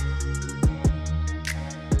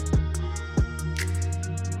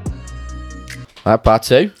 Right, part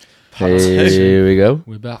 2. Here we go.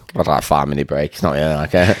 We're back. I'd like a 5-minute break. It's not really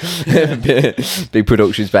like a big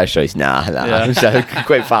production specialist. Nah. Yeah. So,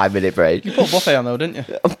 quick 5-minute break. You put buffet on though, didn't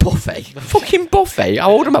you? A buffet. Fucking buffet. How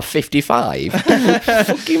old am I? 55.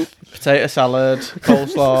 Fucking. Potato salad,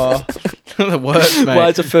 coleslaw. The works, mate. Why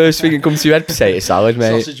is the first thing that comes to your head potato salad,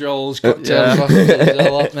 mate? Sausage rolls, cocktails, sausages, a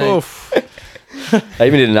lot, mate. Oof. I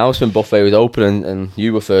even did an announcement buffet was open and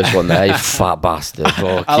you were first one there, you fat bastard.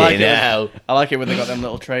 Fucking like it. hell. I like it when they got them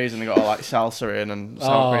little trays and they got all like salsa in and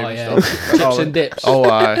sour cream yeah. and stuff. Chips and dips. Oh,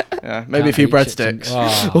 aye. Yeah. Maybe a few Can't eat chips and-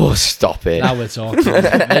 breadsticks. Oh, Oh, stop it. now we're talking.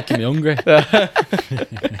 Making me hungry.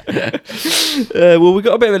 Well, we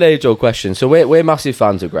got a bit of an age-old question. So we're massive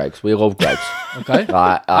fans of Greg's. We love Greg's. Okay.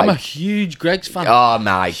 Right, I'm a huge Greg's fan. Oh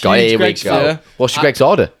my God, Huge here Greg's we go. fan. What's your Greg's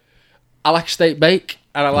order? I like steak bake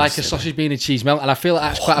and I like a sausage, bean and cheese melt, and I feel like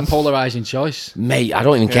that's quite a polarising choice. Mate, I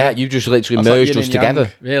don't even care. You just literally That's like merged yin us and yang.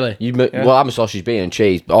 together. Really? Well, I'm a sausage, bean and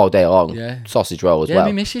cheese all day long. Yeah. Sausage roll as Yeah, well.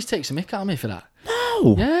 my missus takes a mick out of me for that.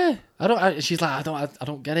 No. Yeah. She's like, I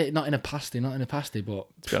don't get it. Not in a pasty, but...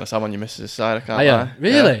 To be honest, I'm on your missus' side. I can't Are you? lie.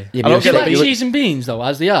 Really? Yeah, I don't Do you get like it. cheese and beans, though,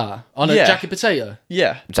 as they are? On a Yeah. jacket potato?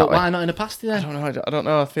 Yeah. But Exactly. why not in a pasty, then? I don't know. I don't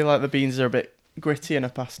know. I feel like the beans are a bit gritty in a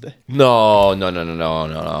pasty. No.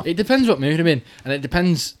 It depends what mood I'm in, and it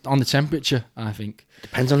depends on the temperature, I think.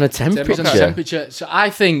 Depends on the Depends temperature. on the temperature. So I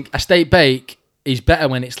think a steak bake is better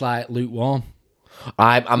when it's like lukewarm.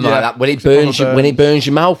 I'm Yeah. like that. When it Because it burns, kinda when it burns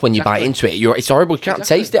your mouth when you Exactly. bite into it, it's horrible. You can't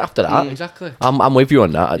Exactly. taste it after that. Exactly. I'm with you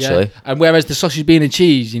on that actually. Yeah. And whereas the sausage, bean and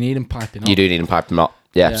cheese, you need them piping up. You do need them piping hot.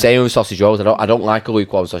 Yeah. Yeah. Same with sausage rolls. I don't like a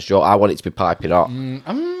lukewarm sausage roll. I want it to be piping hot.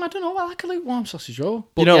 I don't know. I like a lukewarm sausage roll.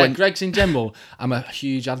 But You know yeah, when- Greg's in general, I'm a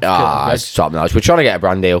huge advocate of It's Greg's. top notch. We're trying to get a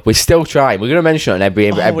brand deal. We're still trying. We're going to mention it on every we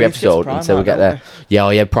need to get to episode until we Primark, get there.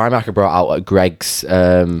 Yeah, Primark have brought out Greg's.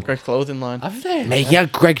 Great clothing line. Have they? Mate, yeah,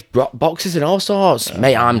 Greg's boxes and all sorts.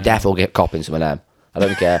 Mate, I'm definitely get copping some of them. I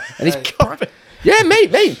don't care. And it's yeah, mate.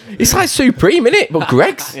 It's like Supreme, innit? But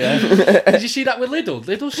Greg's. Yeah. Did you see that with Lidl?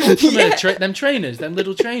 Lidl sold some them trainers, them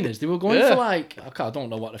little trainers. They were going Yeah. for like, I don't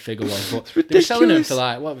know what the figure was, but they were selling them ridiculous. for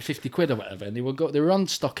like, what, 50 quid or whatever. And they were on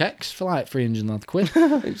StockX for like 300 odd quid.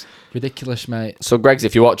 Ridiculous, mate. So, Greg's,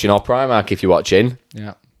 if you're watching, or Primark, if you're watching,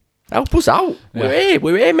 Yeah. help us out. Yeah.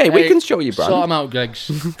 We're here, mate. We Hey, can show you, brand. Sort them out, Greg's.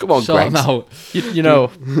 Come on, Sort Greg's. them out. You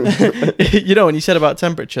know, when you said about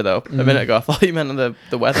temperature though, a minute ago, I thought you meant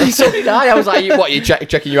the weather. So did I. I was like, what, you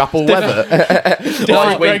checking your Apple weather?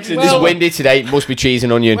 It's windy today. It must be cheese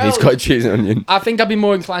and onion. It's got cheese and onion. I think I'd be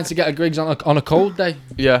more inclined to get a Greg's on a cold day.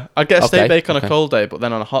 Yeah, I'd get a Okay, steak bake on okay. a cold day, but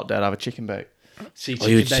then on a hot day, I'd have a chicken bake. See, you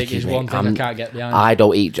chicken bake chicken is bake. one thing I can't get behind. I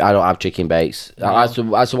don't have chicken bakes. That's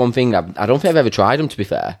the one thing. I don't think I've ever tried them, to be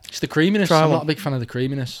fair. It's the creaminess. Try I'm one. not a big fan of the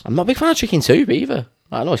creaminess. I'm not a big fan of chicken soup either.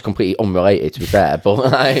 I know it's completely unrelated, to be fair, but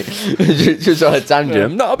like, just on a tangent,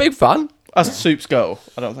 I'm not a big fan. As soups go,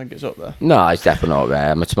 I don't think it's up there. No, it's definitely not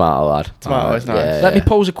there. I'm a tomato lad. Tomato is nice. Let me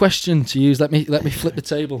pose a question to you. Let me flip the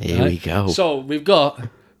table. Here we go. So we've got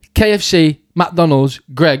KFC, McDonald's,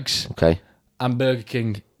 Greg's, Okay. and Burger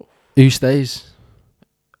King. Who stays?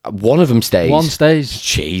 One of them stays. One stays.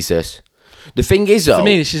 Jesus. The thing is, though, For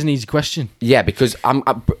me, this is an easy question. yeah, because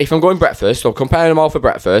if I'm going breakfast, or comparing them all for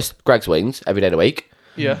breakfast, Greg's wins every day of the week.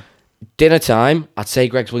 Yeah. Dinner time, I'd say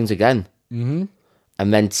Greg's wins again. Mm-hmm.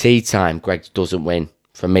 And then tea time, Greg's doesn't win.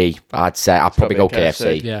 For me, I'd say I'd probably go Probably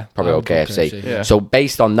KFC. Yeah, Probably I go would go KFC. KFC, yeah. So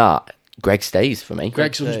based on that, Greg stays for me.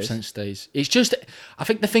 Greg's 100% stays. It's just, I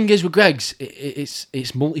think the thing is with Greg's,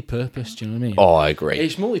 it's multi-purpose. Do you know what I mean? Oh, I agree.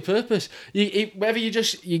 It's multi-purpose. Whether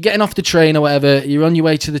you're getting off the train or whatever, you're on your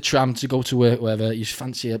way to the tram to go to work, whatever, you just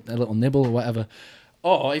fancy a little nibble or whatever.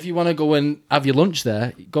 Or if you want to go and have your lunch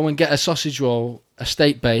there, go and get a sausage roll, a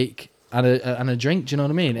steak bake, and a drink. Do you know what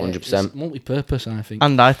I mean? 100%. It's multi-purpose, I think.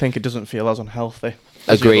 And I think it doesn't feel as unhealthy.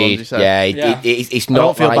 as the other ones Agreed. you said. Yeah, Yeah. it's I not.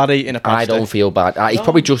 don't feel like- bad eating a I pasty. don't feel bad. It's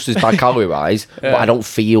probably just as bad calorie wise, but I don't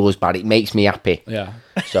feel as bad. It makes me happy. Yeah.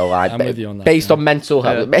 So I'm with you on that, based yeah. on mental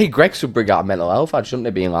health, Yeah. maybe Greg should bring out a mental health ad, shouldn't they?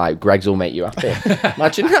 Being like, Greg's will make you happy.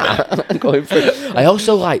 Imagine that. Going through. I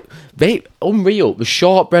also like, unreal. The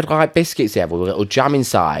shortbread like biscuits they have with a little jam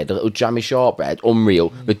inside, a little jammy shortbread, unreal.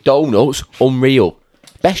 The donuts, unreal.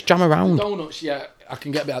 Best jam around. Donuts, yeah, I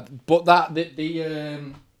can get that. But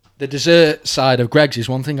the the dessert side of Greg's is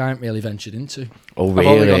one thing I haven't really ventured into. Oh, I've only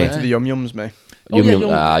gone really? into the yum-yums, mate.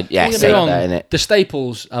 Innit? The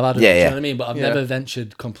staples I've had, Yeah, do you yeah. know what I mean? But I've never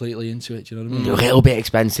ventured completely into it, do you know what I mean? A little bit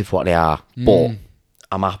expensive what they are, but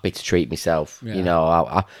I'm happy to treat myself. Yeah. You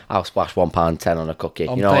know, I'll splash £1.10 on a cookie.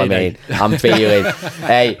 On You know what I payday. mean? I'm feeling.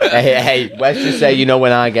 hey. Let's just say, you know,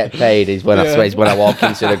 when I get paid is when I walk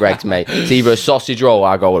into the Greg's, mate. It's either a sausage roll or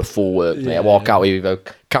I go with a full work, mate. I walk out with either a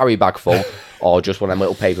carry bag full or just one of them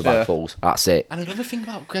little paper bag fulls. That's it. And another thing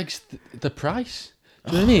about Greg's, the price.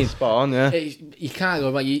 Do you know what I mean? Spot on, yeah. You can't go.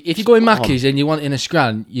 Like, if you go in Mackey's and you want in a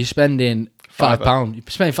scran, you're spending £5. You're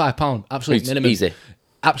spending £5, absolute minimum. Easy.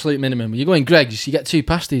 Absolute minimum. You go in Greg's, you get 2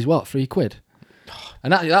 pasties. What, £3?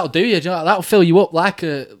 And that'll do you. Do you know, that'll fill you up like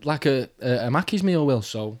a Mackey's meal will.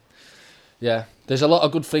 So, yeah, there's a lot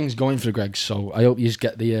of good things going for Greg's. So I hope you just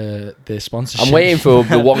get the sponsorship. I'm waiting for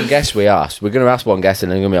the one guest we asked. We're going to ask one guest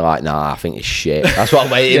and they're going to be like, nah, I think it's shit. That's what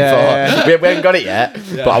I'm waiting for. Yeah. We haven't got it yet,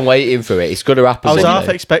 but I'm waiting for it. It's going to happen. I was someday.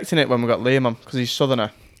 half expecting it when we got Liam on, because he's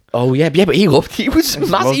southerner. Oh, yeah, but he loved it. He was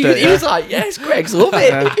massive. He was like, yes, Greg's love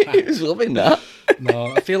it. He was loving that. No,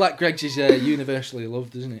 I feel like Greg's is universally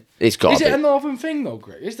loved, isn't it? It's got Is to it be. a northing thing though,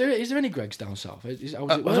 Greg? Is there any Greg's down south? I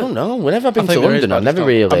don't know. Whenever I've been to think there is, London, but I've never I've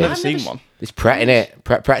really. never seen one. It's Pret, innit?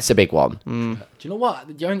 Pret's a big one. Do you know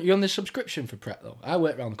what? You're on the subscription for Pret though. I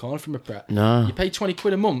work round the corner from a Pret. No. You pay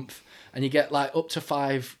 £20 a month and you get like up to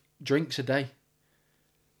 5 drinks a day.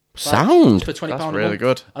 Sound. For £20 That's a really month.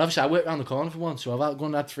 good. And obviously I work round the corner for one, so I've gone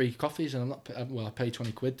and had 3 coffees and I'm not. I pay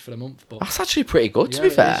 £20 for the month. But That's actually pretty good, to yeah, be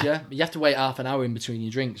it fair. is, yeah, you have to wait half an hour in between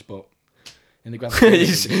your drinks, but in the grand scheme of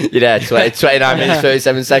things- You're there, 29 minutes,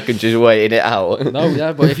 37 seconds, just waiting it out. No,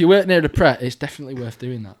 yeah, but if you work near the Pret, it's definitely worth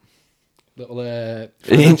doing that. Little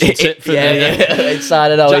financial tip from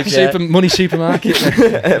inside and Jack Money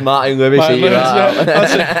Supermarket. Martin Lewis, Martin you Lewis,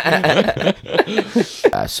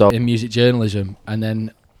 out. So In music journalism, and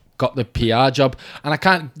then got the PR job.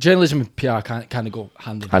 And journalism and PR kind of go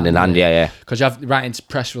hand in hand. yeah. Because you have writing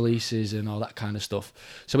press releases and all that kind of stuff.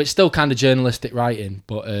 So it's still kind of journalistic writing.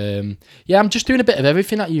 But yeah, I'm just doing a bit of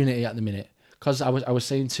everything at Unity at the minute. Because I was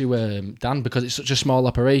saying to Dan, because it's such a small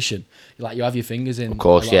operation, you have your fingers in. Of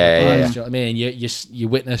course, a lot of yeah. the pies, do you know what I mean? You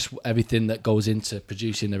witness everything that goes into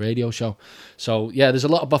producing the radio show. So yeah, there's a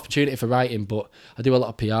lot of opportunity for writing, but I do a lot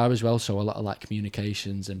of PR as well. So a lot of like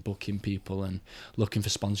communications and booking people and looking for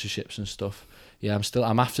sponsorships and stuff. Yeah,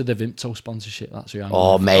 I'm after the Vimto sponsorship. That's who I'm.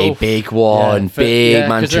 Oh, mate, big one. Yeah, big 'cause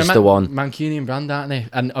Manchester they're a one. Mancunian brand, aren't they?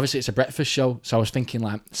 And obviously it's a breakfast show, so I was thinking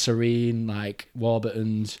like Serene, like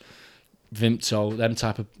Warburton's, Vimto, them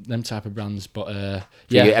type of brands. But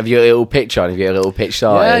yeah, Have you a little pitch on? Have you a little pitch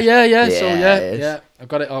started? yeah. So Yes. yeah, I've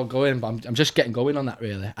got it all going, but I'm just getting going on that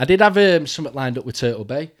really. I did have something lined up with Turtle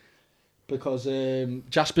Bay, because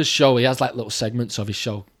Jasper's show, he has like little segments of his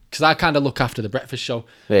show. Because I kind of look after the breakfast show,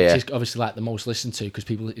 Yeah. which is obviously like the most listened to, because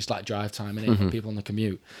people, it's like drive time, and people on the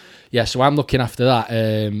commute. Yeah, so I'm looking after that,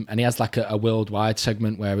 and he has like a worldwide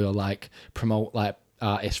segment where he'll like promote like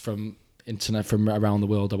artists from internet from around the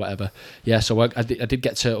world or whatever. Yeah, so I did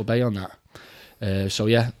get Turtle Bay on that. So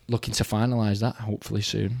yeah, looking to finalise that hopefully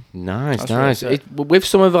soon. Nice. Really sick. With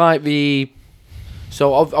some of like the...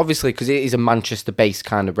 So obviously, because it is a Manchester-based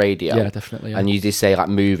kind of radio. Yeah, definitely. Yeah. And you did say like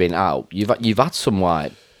moving out. You've had some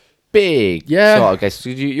like big sort of guests.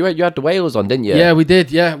 You had the Wales on, didn't you? Yeah, we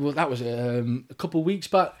did. Yeah, well, that was a couple of weeks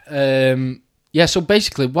back. Yeah, so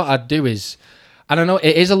basically what I'd do is, I don't know,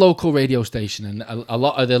 it is a local radio station, and a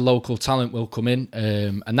lot of the local talent will come in,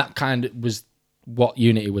 and that kind of was what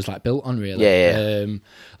Unity was like built on, really. Yeah.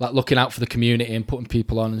 Like looking out for the community and putting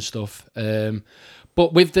people on and stuff.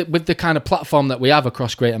 But with the kind of platform that we have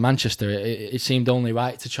across Greater Manchester, it seemed only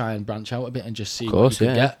right to try and branch out a bit and just see what you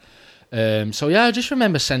could get. So yeah, I just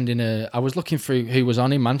remember I was looking through who was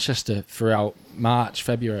on in Manchester throughout March,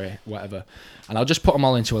 February, whatever, and I'll just put them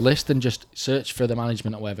all into a list and just search for the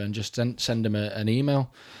management or whatever, and just send them an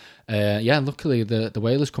email. Yeah, luckily the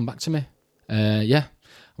Whalers come back to me. Yeah,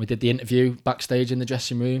 we did the interview backstage in the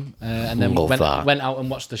dressing room, and then went out and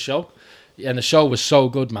watched the show. And the show was so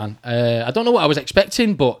good, man. I don't know what I was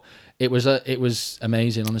expecting, but it was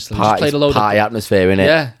amazing, honestly. Just played a load of atmosphere,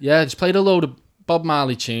 innit? Yeah. Just played a load of Bob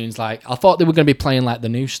Marley tunes. Like, I thought they were going to be playing like the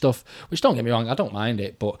new stuff, which, don't get me wrong, I don't mind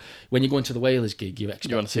it. But when you go into the Whalers gig, you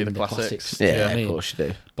expect want to see the classics. do you know Yeah, what I mean? of course you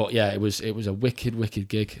do. But yeah, it was a wicked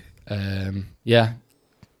gig. Yeah,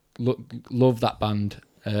 love that band.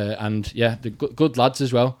 And yeah, the good lads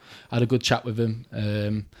as well. I had a good chat with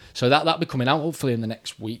them. So that'll be coming out hopefully in the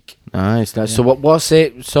next week. Nice. Yeah. So what's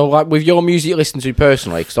it? So like with your music you listen to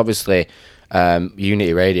personally, because obviously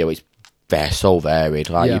Unity Radio, it's they're so varied.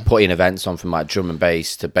 Like Yeah. you're putting events on from like drum and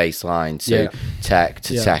bass to bass line to tech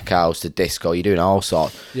to tech house to disco. You're doing all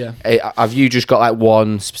sorts. Yeah. Have you just got like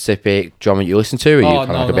one specific genre you listen to, or you kind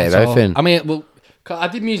of like a bit of not at all. everything? I mean, well, 'cause I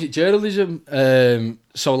did music journalism,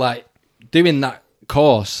 so like doing that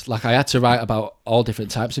course, like I had to write about all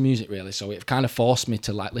different types of music really, so it kind of forced me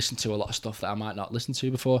to like listen to a lot of stuff that I might not listen to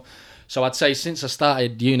before. So I'd say since I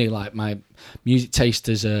started uni, like my music taste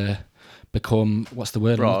has become, what's the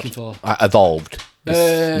word I'm looking for? Evolved.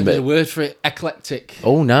 There's a word for it, eclectic.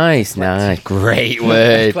 Oh, nice. Great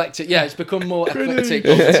word. Eclectic, yeah, it's become more eclectic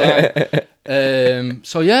all the time.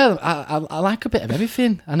 So yeah, I like a bit of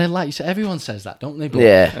everything, and then like you said, everyone says that, don't they? But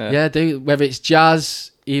yeah, whether it's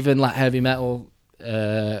jazz, even like heavy metal,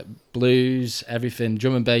 blues, everything,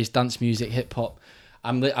 drum and bass, dance music, hip hop.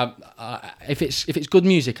 If it's good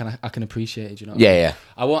music and I can appreciate it, you know. Yeah.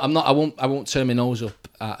 I won't turn my nose up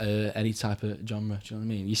at any type of genre. Do you know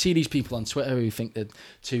what I mean? You see these people on Twitter who think they're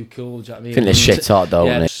too cool. Do you know what I mean? I think they're shit hot, though.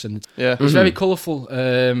 It's very colourful.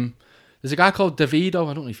 There's a guy called Davido.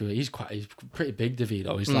 I don't know if he's pretty big.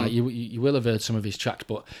 Davido. He's like you will have heard some of his tracks,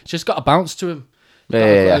 but it's just got a bounce to him.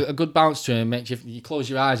 A good bounce to him makes you close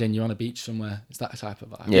your eyes and you're on a beach somewhere. It's that type of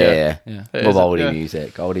vibe. Yeah. Love oldie yeah.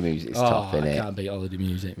 music. Oldie music's top, innit? I can't beat oldie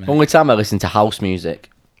music, man. Only time I listen to house music.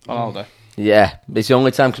 On holiday. Yeah, it's the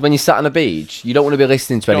only time, because when you're sat on the beach, you don't want to be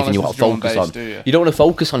listening to anything you want to focus on. You don't want to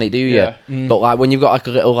focus on it, do you? Yeah. But like when you've got like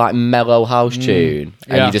a little like mellow house tune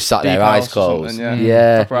and you just sat there, eyes closed.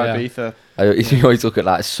 Yeah. Proper Ibiza. You always look at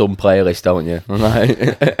like some playlist, don't you? Like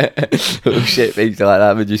little shit things like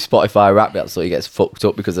that. With your Spotify rap, that's so he gets fucked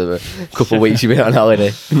up because of a couple of weeks you've been on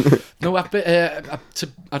holiday. No, I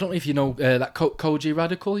don't know if you know that Koji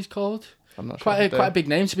Radical. He's called. I'm not quite sure. a big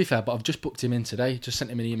name, to be fair, but I've just booked him in today. Just sent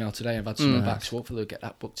him an email today. I've had something back, so hopefully we'll get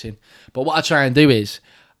that booked in. But what I try and do is,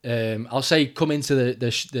 I'll say come into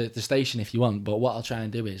the station if you want. But what I'll try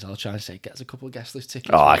and do is I'll try and say get us a couple of guest list tickets.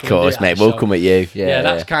 Oh, of course, mate. We'll come at you. Yeah,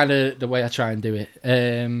 that's kind of the way I try and do it.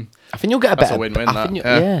 I think you'll get a better. That's a win-win.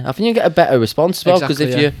 I think you'll get a better response as well, because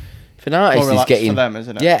if an artist is getting for them,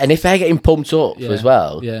 isn't it? Yeah, and if they're getting pumped up as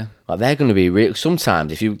well, yeah, like they're going to be real.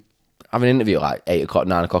 Sometimes if you have an interview at like 8 o'clock,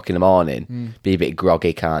 9 o'clock in the morning, be a bit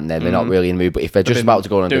groggy, can't they? They're not really in the mood. But if they're just about to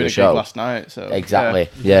go on and do a show, last night, so exactly,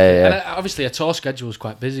 yeah. And obviously, a tour schedule is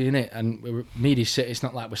quite busy, isn't it? And Media City, it's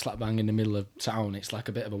not like we're slap bang in the middle of town. It's like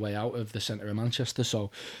a bit of a way out of the centre of Manchester,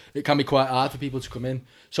 so it can be quite hard for people to come in.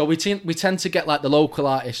 So we tend to get like the local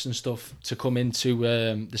artists and stuff to come into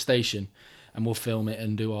the station, and we'll film it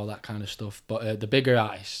and do all that kind of stuff. But the bigger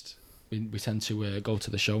artists, we tend to go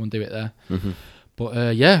to the show and do it there.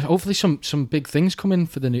 But hopefully some big things coming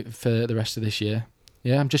for the rest of this year.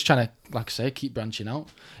 Yeah, I'm just trying to, like I say, keep branching out.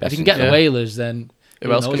 If you can get the Whalers, then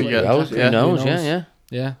who else can you get? Who knows?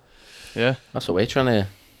 Yeah. That's what we're trying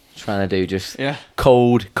to do. Just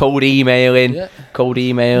cold emailing, cold.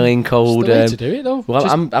 It's the way to do it though. Well,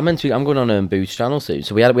 I'm going on Booth's channel soon.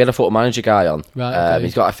 So we had a photo manager guy on. Right. Okay.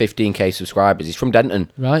 He's got 15k subscribers. He's from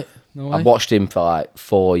Denton. Right. No way. I've watched him for like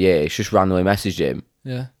 4 years. Just randomly messaged him.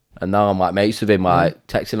 Yeah. And now I'm like mates with him, like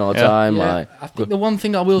texting all the time. Yeah. Like, I think the one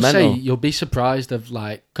thing I will say, you'll be surprised of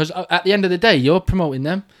like, because at the end of the day, you're promoting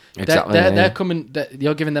them. Exactly. They're coming.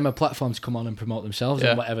 You're giving them a platform to come on and promote themselves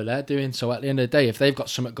and whatever they're doing. So at the end of the day, if they've got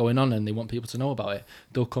something going on and they want people to know about it,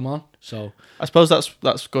 they'll come on. So I suppose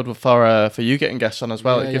that's good for you getting guests on as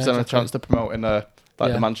well. It gives them a chance to promote in the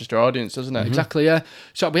Manchester audience, doesn't it? Exactly. Yeah.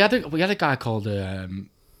 So we had a guy called.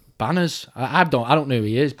 Banners. I don't know who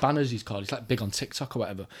he is. Banners, he's called. He's like big on TikTok or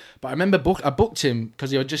whatever. But I remember I booked him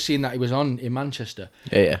because I had just seen that he was on in Manchester.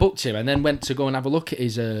 Yeah. Booked him and then went to go and have a look at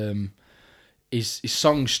his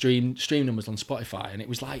song stream numbers on Spotify, and it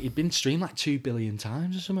was like he'd been streamed like 2 billion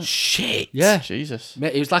times or something. Shit. Yeah. Jesus.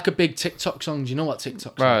 Mate, it was like a big TikTok song. Do you know what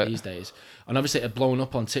TikTok's like these days? And obviously it had blown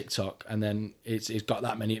up on TikTok, and then it's got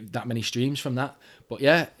that many streams from that. But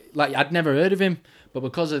yeah, like I'd never heard of him. But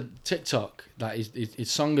because of TikTok, that his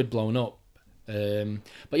song had blown up.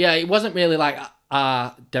 But yeah, it wasn't really like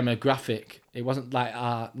our demographic. It wasn't like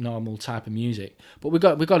our normal type of music. But we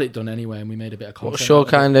got it done anyway, and we made a bit of content. What's your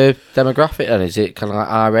kind of demographic then? Is it kind of like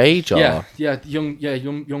our age or?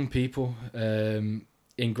 Young people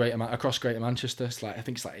across Greater Manchester. I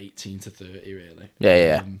think it's like 18 to 30 really.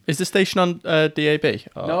 Yeah. Is the station on DAB?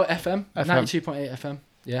 No, FM. 92.8 FM.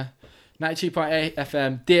 Yeah, 92.8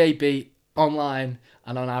 FM, DAB. Online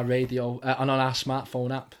and on our radio and on our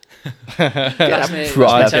smartphone app. That's me.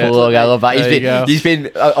 I love that. He's been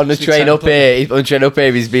on the train up here. He's on the train up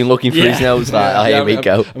here. He's been looking through his notes here we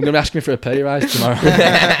go. I'm going to ask me for a pay rise tomorrow.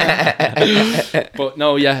 But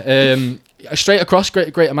no, Straight across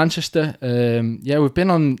Greater Manchester. We've been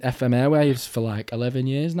on FM airwaves for like 11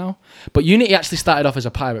 years now. But Unity actually started off as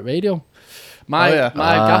a pirate radio. My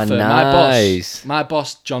gaffer, nice. my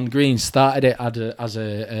boss John Green started it as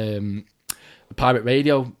a pirate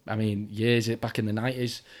radio. I mean, years back in the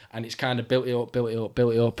 90s, and it's kind of built it up,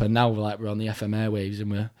 and now we're on the FM airwaves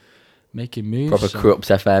and we're making moves. Proper Crooks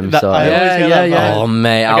FM. Yeah. Oh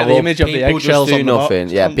mate, I get the image of the people eggshells just do on the nothing.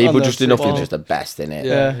 box, Yeah, on people the just do nothing. wall. Just the best in it.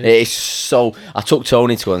 Yeah. It's so. I took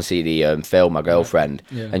Tony to go and see the film, my girlfriend,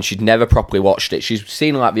 and she'd never properly watched it. She's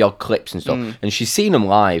seen like the odd clips and stuff, and she's seen them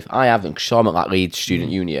live. I haven't. 'Cause I'm at like Leeds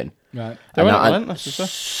Student Union. Right. They went relentless, is it?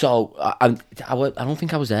 So I don't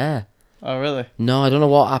think I was there. Oh, really? No, I don't know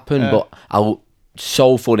what happened, but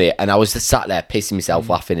so funny, and I was just sat there pissing myself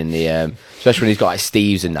laughing in the especially when he's got like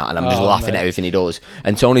Steve's and that, and I'm just laughing at everything he does,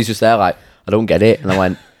 and Tony's just there like, I don't get it, and I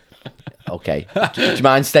went, okay, do you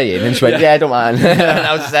mind staying? And she went, yeah, I don't mind. And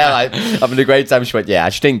I was just there like having a great time. She went, yeah, I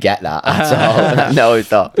just didn't get that at all. No, it's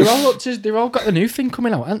not. They've all got the new thing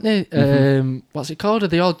coming out, haven't they? What's it called?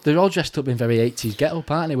 They're all dressed up in very 80s get up,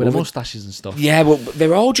 aren't they, with the moustaches and stuff? Yeah, well,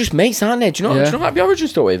 they're all just mates, aren't they? Do you know like the origin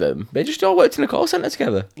story of them? They just all worked in a call centre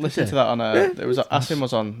together. Listen to that on it was Asim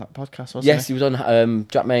was on that podcast, wasn't Yes, he was on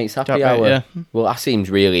Jack Mate's Happy Hour. Yeah. Well, Asim's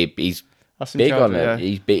really Asim big on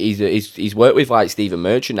Chowdhury, it. He's worked with like Stephen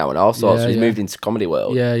Merchant now and all sorts. So he's moved into comedy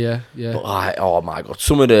world. Yeah. But like, oh my god,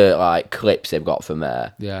 some of the like clips they've got from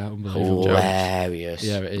there, Yeah, unbelievable. hilarious.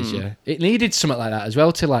 Yeah, it is. Yeah, it needed something like that as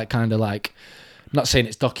well to like kind of like, I'm not saying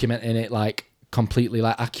it's documenting it like completely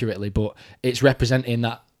like accurately, but it's representing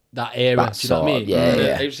that era. That Do you know what I sort, mean?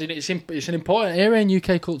 yeah. It's an important era in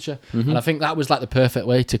UK culture, and I think that was like the perfect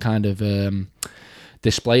way to kind of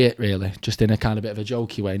display it, really, just in a kind of bit of a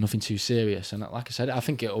jokey way, nothing too serious. And like I said, I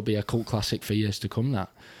think it'll be a cult classic for years to come. That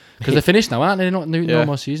because they're finished now, aren't they? No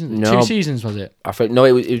more seasons. No. 2 seasons was it? I think no,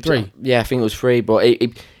 it was 3. Yeah, I think it was 3. But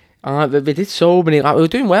they did so many. Like we were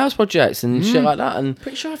doing Wales projects and shit like that, and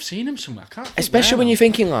Pretty sure I've seen them somewhere. I can't. think especially where when now. you're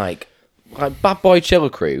thinking like Bad Boy Chiller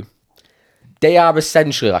Crew. They are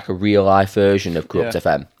essentially like a real life version of Corrupt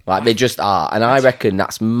FM. Like they just are, and I reckon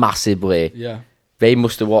that's massively. Yeah. They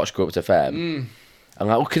must have watched Corrupt FM. And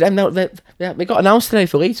like, look at them now. They got announced today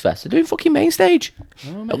for Leeds Fest. They're doing fucking main stage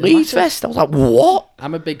at Leeds Fest. I was like, what?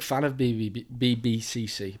 I'm a big fan of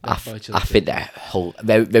BBCC. I think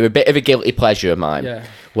they're a bit of a guilty pleasure of mine. Yeah.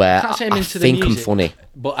 Where Can't say I'm I into the think I'm music, funny.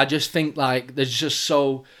 But I just think like they're just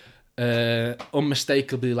so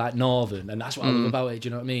unmistakably like Northern, and that's what I love about it. Do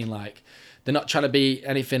you know what I mean? Like they're not trying to be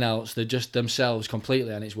anything else. They're just themselves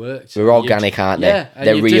completely, and it's worked. They're organic, aren't they? Yeah, and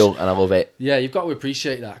They're you real, just- and I love it. Yeah, you've got to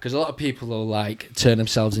appreciate that because a lot of people will like turn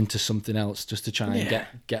themselves into something else just to try and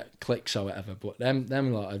get clicks or whatever. But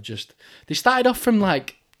them lot have just they started off from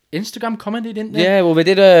like Instagram comedy, didn't they? Yeah, well, we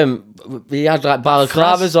did. We had like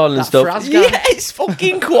balaclavas on and that stuff. Fraz guy. Yeah, it's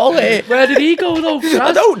fucking quality. Where did he go though?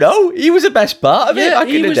 I don't know. He was the best part of it back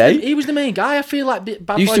in the day. He was the main guy. I feel like Bad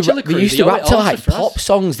They Boy used to, Chiller Crew. they used to owe rap it to all like Fraz. pop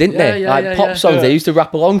songs, didn't Yeah, they? yeah, like yeah, pop yeah. songs. Yeah. They used to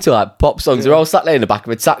rap along to like pop songs. They're all sat there in the back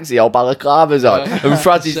of a taxi, all balaclavas on, and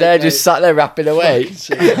Frazzy's there just sat there rapping away. It's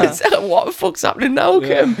like, what the fuck's happening now,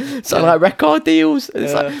 Kim? It's like record deals.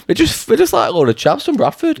 It's like we're just like a load of chaps from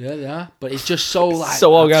Bradford. Yeah, they are. But it's just so like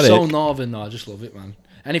So organic. so Northern. though. I just love it, man.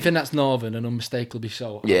 Anything that's Northern and unmistakably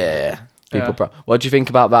so. Yeah. What do you think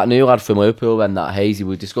about that new lad from Liverpool then, that Hazy?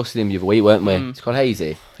 We were discussing him the other week, weren't we? It's called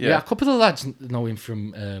Hazy. Yeah, a couple of the lads know him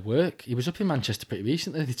from work. He was up in Manchester pretty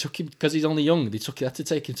recently. They took him because he's only young. They had to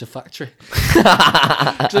take him to factory.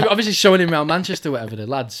 So they were obviously showing him around Manchester, whatever. The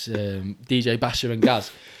lads, DJ Basher and Gaz,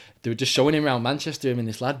 they were just showing him around Manchester. Him and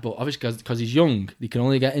this lad, but obviously because he's young, they can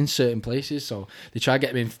only get in certain places. So they tried to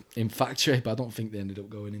get him in factory, but I don't think they ended up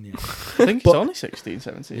going in the end. I think he's only 16,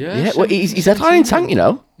 17. Yeah, well, he's headlining Tank, you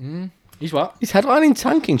know. He's what? He's headlining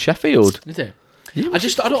Tank in Sheffield. Is it? Yeah, I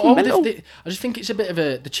just think it's a bit of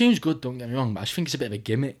a. The tune's good, don't get me wrong, but I just think it's a bit of a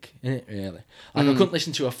gimmick, isn't it? Really, like I couldn't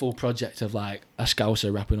listen to a full project of like a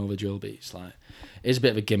Scouser rapping over drill beats. Like it's a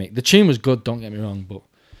bit of a gimmick. The tune was good, don't get me wrong, but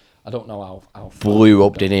I don't know how Blew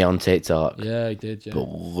up, didn't he, on TikTok? Yeah, he did. Yeah,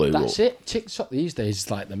 Blew that's up. it. TikTok these days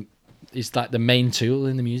is like the main tool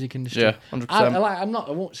in the music industry. Yeah, 100%. I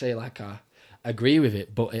won't say like I agree with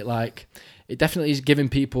it, but it definitely is giving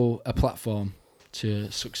people a platform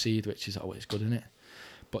to succeed, which is always good, isn't it?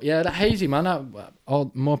 But yeah, that Hazy man,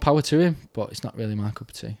 all more power to him, but it's not really my cup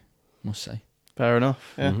of tea, must say. Fair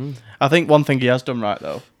enough. Yeah, I think one thing he has done right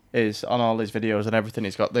though is on all his videos and everything,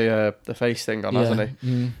 he's got the face thing on, hasn't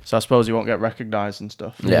he? So I suppose he won't get recognised and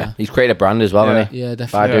stuff. Yeah, he's created a brand as well, hasn't he? Yeah, By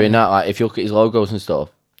definitely. doing that, like if you look at his logos and stuff,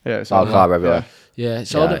 Yeah, it's balaclava everywhere. Yeah,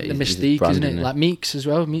 it's all the he's mystique, brand, isn't it? isn't it? Like Meeks as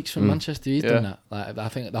well. Meeks from Manchester, he's done that. Like I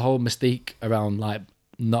think the whole mystique around like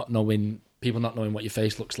not knowing people not knowing what your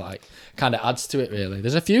face looks like kind of adds to it, really.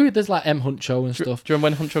 There's like M. Huncho and stuff. Do you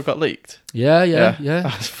remember when Huncho got leaked?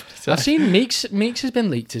 Yeah. I've seen Meeks has been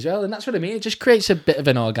leaked as well, and that's what I mean. It just creates a bit of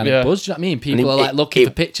an organic buzz. Do you know what I mean? People are like looking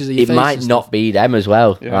for pictures of your face. It might not be them as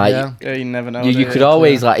well, right? Yeah, you never know. You could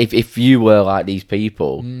always like if you were like these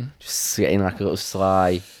people, just getting like a little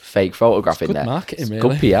sly fake photograph in there. Good marketing, really.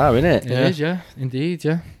 Good PR, isn't it? It is, yeah, indeed,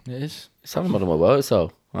 yeah, it is. It's how modern work,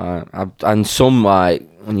 so. And some like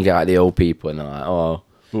when you get like the old people and they're like,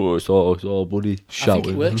 it's all buddy shouting. I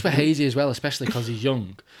think it works for Hazy as well, especially because he's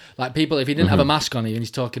young. Like people, if he didn't have a mask on, and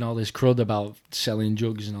he's talking all this crud about selling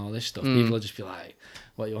drugs and all this stuff, people would just be like,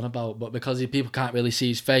 "What are you on about?" But because people can't really see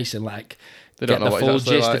his face and like they get don't know the what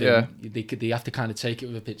full gist like, of him, they have to kind of take it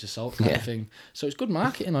with a pinch of salt, kind of thing. So it's good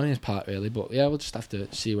marketing on his part, really. But yeah, we'll just have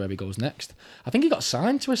to see where he goes next. I think he got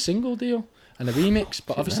signed to a single deal and a remix,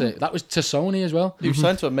 but obviously that was to Sony as well. He was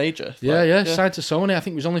signed to a major. Yeah, signed to Sony. I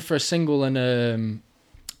think it was only for a single and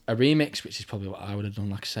a remix, which is probably what I would have done.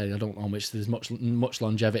 Like I said, I don't know which there's much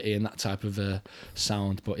longevity in that type of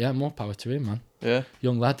sound, but yeah, more power to him, man. Yeah,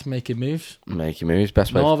 young lad making moves,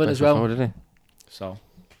 best way. Northern as well, forward, isn't he? So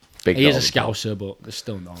Big he is a Scouser, but there's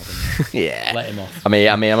still Northern. Yeah, let him off. I mean,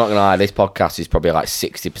 I'm not gonna lie. This podcast is probably like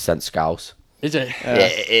 60% Scouse. Is it? Yeah,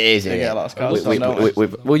 it is. They get a lot of Scouse.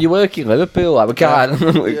 Well, you work in Liverpool. Like, we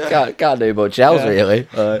can't do much else really.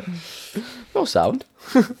 No sound.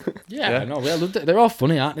 Yeah, no, I loved it. They're all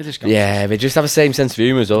funny, aren't they? The yeah, they just have the same sense of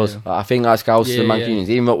humour as us. Yeah. I think like Scouts and Mancunians,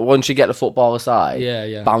 even once you get the football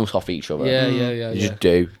aside, bounce off each other. Yeah. You just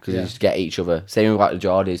do, because you just get each other. Same with like the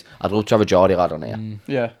Geordies. I'd love to have a Geordie lad on here.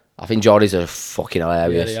 Yeah. I think Geordies are fucking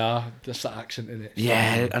hilarious. Yeah, they are. Just that accent in it.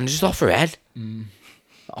 Yeah, and just off her head.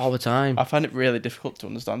 All the time. I find it really difficult to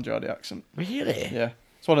understand Geordie accent. Really? Yeah.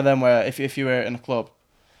 It's one of them where if you were in a club,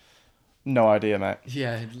 no idea, mate.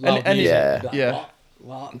 Yeah.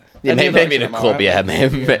 What? Yeah, maybe in a club,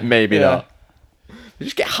 maybe not. They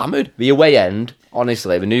just get hammered. The away end,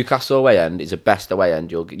 honestly, the Newcastle away end is the best away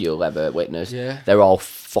end you'll ever witness. Yeah. They're all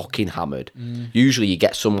fucking hammered. Usually you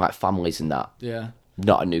get some like families in that. Yeah.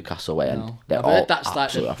 Not a Newcastle away end. No. They're I've heard all that's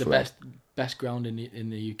like the best ground in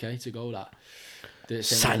the UK to go that.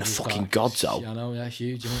 Sign of fucking gods, though. I know, yeah,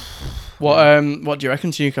 huge, isn't it? What do you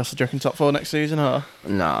reckon to Newcastle? Do you reckon top 4 next season, or?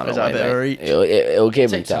 No, is that a bit of a reach? It'll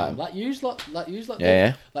give them time. Like yous lot.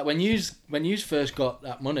 Yeah. Like when yous first got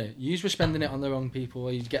that money, yous were spending it on the wrong people.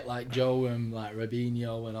 You'd get like Joe and like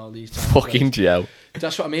Robinho and all these. Fucking Joe.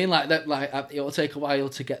 That's what I mean. Like that. Like it'll take a while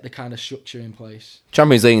to get the kind of structure in place.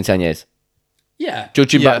 Champions League in 10 years. Yeah.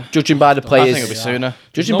 Judging by the players. I think it'll be sooner.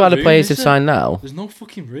 Judging by the players they've signed now. There's no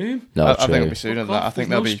fucking room. No, I think it'll be sooner than that. I think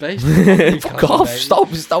there'll be space. Fuck off! Stop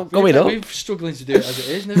going up. We're struggling to do it as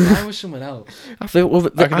it is. Never mind with someone else. I think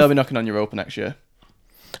they'll be knocking on Europa next year.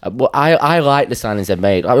 Well, I like the signings they've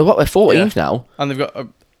made. Like, we're 14th now, and they've got.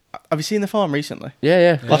 Have you seen the form recently?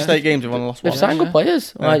 Yeah. Last 8 games, they've won the last one. They've signed good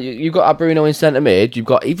players. Yeah. Like you've got Bruno in centre mid. You've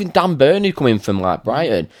got even Dan Burn who come in from like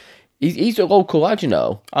Brighton. He's a local lad, you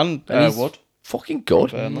know. And Wood. Fucking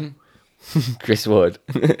good. Chris Wood.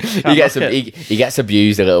 he gets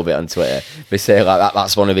abused a little bit on Twitter. They say like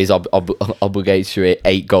that's one of his obligatory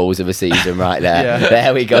 8 goals of a season right there.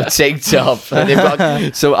 There we go, ticked off.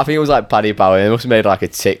 So I think it was like Paddy Power. They must have made like a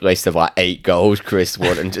tick list of like 8 goals, Chris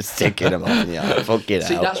Wood, and just ticking them off. And you're like, fucking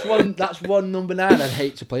hell. That's one number 9 I'd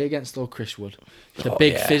hate to play against, though. Chris Wood, the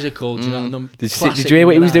big physical. Do you know, did you hear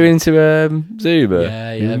what he was doing to Zuma?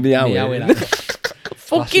 Yeah. Meowing.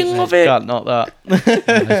 Fucking love it. Can't knock that.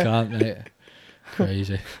 I can't, mate.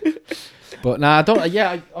 Crazy. But nah, I don't.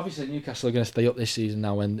 Yeah, obviously Newcastle are going to stay up this season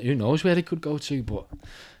now, and who knows where they could go to. But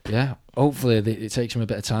yeah, hopefully it takes them a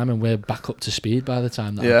bit of time, and we're back up to speed by the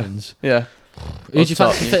time that happens. Yeah. Who do you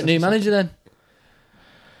fancy fit new manager then?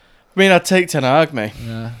 I mean, I'd take Ten Hag, mate.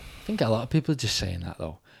 Yeah, I think a lot of people are just saying that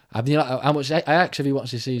though. Have you how much Ajax have you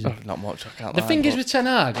watched this season? Not much. I can't. The thing is with Ten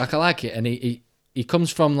Hag, like I like it, and he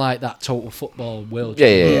comes from like that total football world,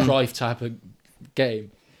 Cruyff type of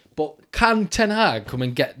game. But can Ten Hag come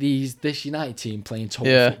and get this United team playing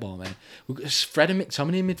total football, mate? We've got Fred and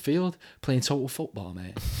McTominay in midfield playing total football,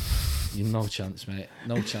 mate. No chance, mate.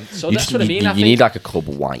 No chance. So that's what I mean. You need like a club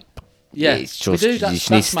wipe. Yeah, it's just you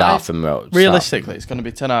just need to start from realistically. It's going to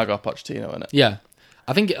be Ten Hag or Pochettino, isn't it? Yeah,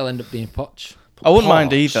 I think it'll end up being Poch. I wouldn't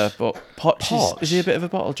mind either, but Poch is he a bit of a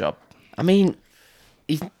bottle job? I mean,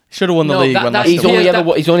 he should have won the league when he's only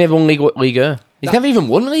ever won Liga. He's never even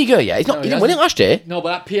won Liga yet. He didn't win it last year. No, but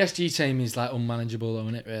that PSG team is like unmanageable, though,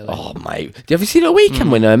 isn't it? Really. Oh mate, did you ever see the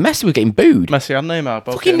weekend when Messi was getting booed? Messi and Neymar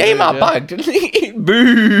both. Fucking Neymar bagged, didn't he?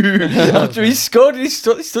 Boo! After he scored, he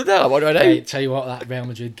stood there. What do I do? Hey, tell you what, that Real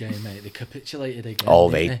Madrid game, mate, they capitulated again. Oh,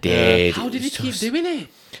 they did. How did they keep doing it?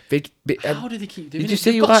 How did they keep doing it?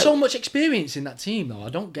 They've got so much experience in that team, though. I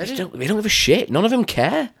don't get it. They don't give a shit. None of them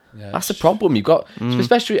care. Yeah, That's the problem. You've got,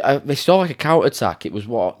 especially they saw like a counter attack. It was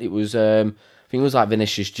what? It was. I think it was like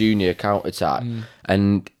Vinicius Junior counter attack,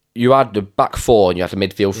 and you had the back four and you had the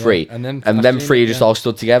midfield three, and then three just all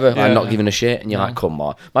stood together and not giving a shit. And you're like, come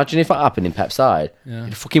on, imagine if that happened in Pep's side.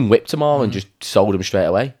 He'd fucking whipped them all and just sold them straight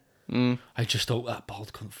away. I just hope that ball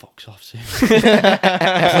couldn't fox off soon. Please,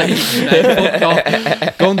 mate, fuck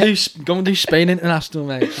off. Go and do Spain international,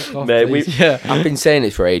 mate. Fuck off, mate, I've been saying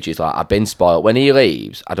it for ages. Like, I've been spoiled. When he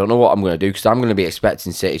leaves, I don't know what I'm going to do because I'm going to be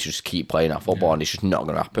expecting City to just keep playing that football, and it's just not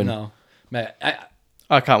going to happen. No, mate.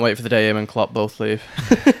 I can't wait for the day him and Klopp both leave.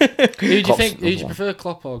 Who do you think? Who do you prefer,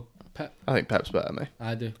 Klopp or Pep? I think Pep's better than me.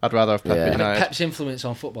 I do. I'd rather have Pep at United. Pep's influence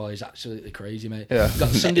on football is absolutely crazy, mate. Yeah. You've got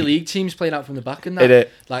the Sunday League teams playing out from the back and that.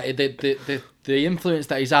 Like the influence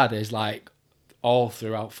that he's had is like all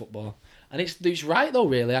throughout football, and it's right though.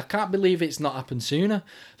 Really, I can't believe it's not happened sooner.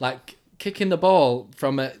 Like kicking the ball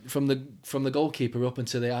from the goalkeeper up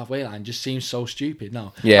into the halfway line just seems so stupid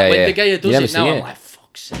now. Yeah, like, when De Gea does it now, it. I'm like,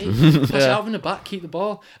 fuck's sake, pass it out in the back, keep the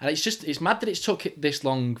ball. And it's mad that it's took this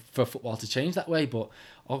long for football to change that way, but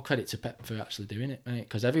all credit to Pep for actually doing it, mate,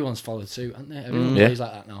 because everyone's followed suit, haven't they? Everyone plays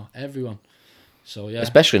like that now. Everyone. So yeah,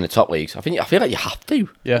 especially in the top leagues. I feel like you have to.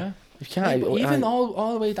 Yeah. You can't, even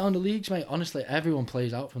all the way down the leagues, mate. Honestly, everyone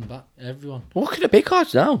plays out from the back. Everyone. Look at the big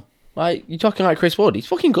cards now. Like, you're talking like Chris Wood. He's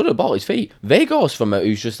fucking good at the ball at his feet. Vegos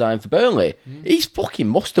who's just signed for Burnley. He's fucking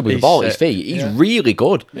mustard with the ball at his feet. He's really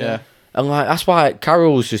good. Yeah. And like that's why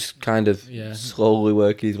Carroll's just kind of slowly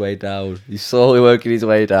working his way down. He's slowly working his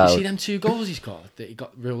way down. Did you see them 2 goals he scored that he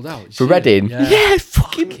got ruled out? For Reading? Yeah,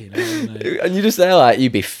 fucking hell, and you're just there like,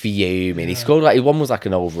 you'd be fuming. He scored like, one was like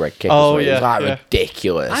an overhead kick. Oh, It was like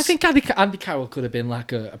ridiculous. I think Andy Carroll could have been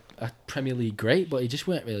like a Premier League great, but he just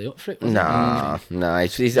weren't really up for it. Nah.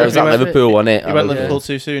 It was at Liverpool, wasn't it? He went Liverpool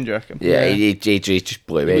too soon, do you reckon? Yeah, he just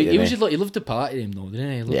blew it. He loved to party him though,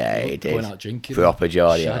 didn't he? He did. Going out drinking. Proper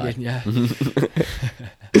Geordie.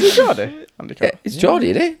 Is it Geordie? Andy Carroll? It's Geordie,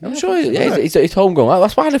 isn't it? I'm sure it's homegrown.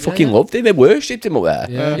 That's why they fucking loved him. They worshipped him up there.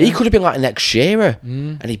 Yeah. He could have been like the next Shearer,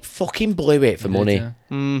 and he fucking blew it for money.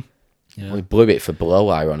 Yeah. Well, he blew it for blow,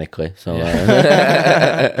 ironically. So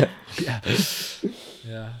Yeah.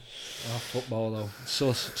 Oh, football though,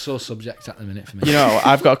 so subject at the minute for me. You know,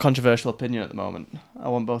 I've got a controversial opinion at the moment. I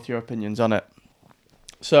want both your opinions on it.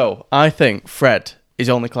 So, I think Fred is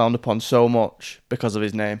only clowned upon so much because of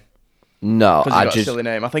his name. No, Because he's got a silly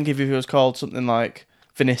name. I think if he was called something like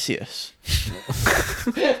Vinicius,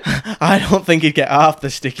 I don't think he'd get half the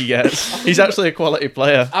stick he gets. He's actually a quality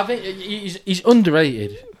player. I think he's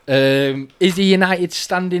underrated. Is he United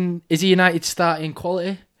starting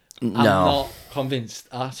quality? No. I'm not convinced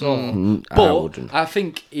at all. But I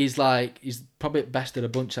think he's probably best of the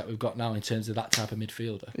bunch that we've got now in terms of that type of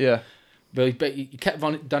midfielder. Yeah. But you kept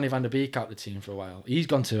Danny van der Beek out the team for a while. He's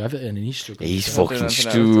gone to Everton and he's struggling. He's fucking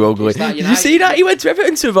struggling. Did you see that? He went to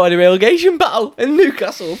Everton to avoid a relegation battle and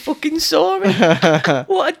Newcastle fucking saw him.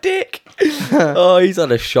 What a dick. Oh, he's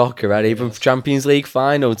on a shocker, and even Champions League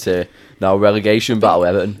final to now relegation battle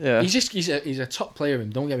Everton. Yeah. He's a top player,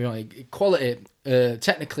 and don't get me wrong, quality,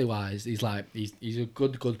 technically wise, he's a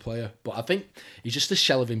good player. But I think he's just a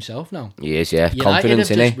shell of himself now. He is, yeah. United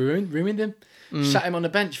Confidence in have it. just ruined him. Sat him on the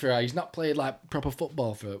bench for he's not played like proper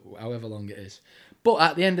football for however long it is. But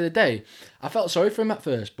at the end of the day, I felt sorry for him at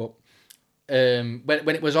first. But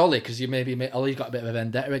when it was Ollie, because Ollie's got a bit of a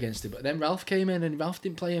vendetta against him. But then Ralph came in and Ralph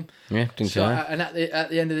didn't play him. Yeah, didn't so, care. and at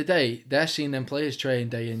the end of the day, they're seeing them players train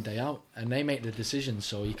day in, day out, and they make the decisions.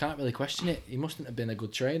 So you can't really question it. He mustn't have been a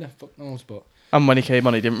good trainer. Fuck knows, but. And when he came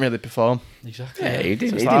on, he didn't really perform. Exactly. Yeah, he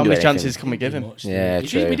didn't. How many chances can we give him? Yeah,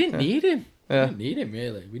 true. We didn't need him. Yeah. We didn't need him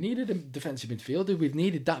really. We needed a defensive midfielder. We've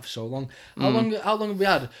needed that for so long. How long have we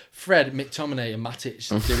had Fred, McTominay, and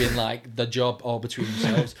Matic doing like the job all between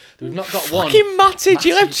themselves? We've not got one. Fucking Matic,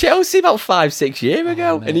 he left Chelsea about 5-6 years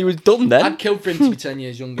ago, and he was done then. I'd kill for him to be 10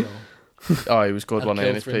 years younger. Oh, he was good, wasn't he, in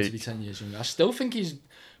I'd his kill for him to be peak? 10 years younger. I still think he's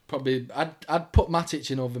probably. I'd put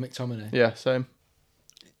Matic in over McTominay. Yeah, same.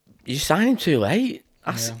 You signed him too late.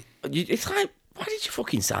 It's like, why did you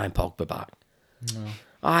fucking sign Pogba back? No.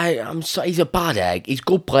 I'm sorry, he's a bad egg. He's a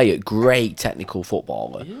good player, great technical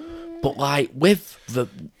footballer. Yeah. But like with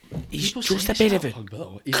He's People just say a bit of this a about Pogba,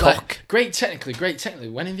 though. He's cock. like, great technically.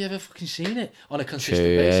 When have you ever fucking seen it on a consistent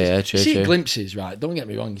True, basis? yeah, You true, see true. glimpses, right? Don't get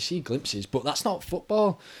me wrong. You see glimpses, but that's not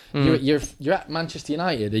football. You're at Manchester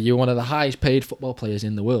United. You're one of the highest paid football players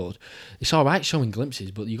in the world. It's all right showing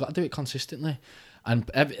glimpses, but you got to do it consistently. And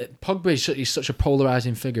Pogba is such a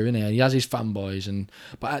polarising figure, isn't he? And he has his fanboys,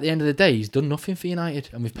 but at the end of the day, he's done nothing for United,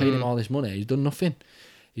 and we've paid him all this money. He's done nothing.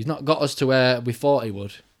 He's not got us to where we thought he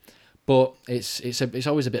would. But it's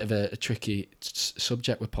always a bit of a tricky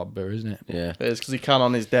subject with Pogba, isn't it? Yeah. It is because he can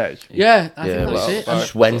on his day. Yeah, I think well, that's it. And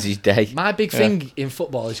Just when's his day? my big thing in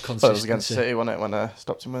football is Well, it was consistency. against City, wasn't it, when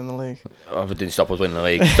stopped him winning the league? Oh, it didn't stop us winning the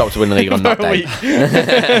league. Stopped us winning the league on that For a day. week.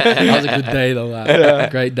 That was a good day, though.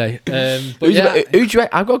 That. Great day. But Who do you?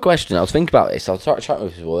 I've got a question. I was thinking about this. I was chatting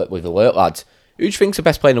with the work lads. Who do you think's the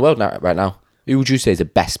best player in the world right now? Who would you say is the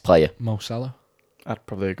best player? Mo Salah. I'd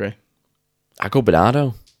probably agree. I go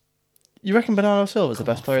Bernardo. You reckon Bernardo Silva's the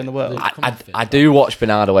best player in the world? I do watch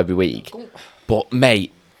Bernardo every week, but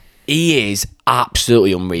mate, he is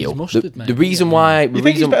absolutely unreal. He's mustard, mate. The reason why, You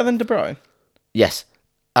think he's better than De Bruyne? yes,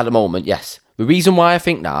 at the moment, yes. The reason why I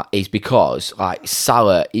think that is because like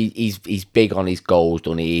Salah, he's big on his goals,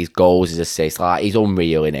 doesn't he? His goals, his assists, like he's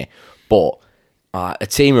unreal in it. But a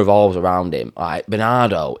team revolves around him. Like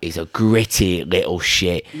Bernardo is a gritty little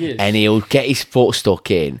shit, and he'll get his foot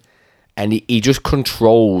stuck in. And he just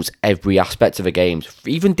controls every aspect of the game,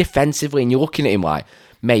 even defensively. And you're looking at him like,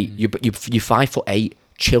 mate, you're 5'8",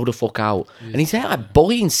 chill the fuck out. And he's there like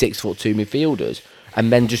bullying 6'2" midfielders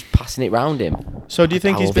and then just passing it round him. So do you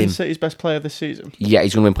think I he's love been him. City's best player this season? Yeah,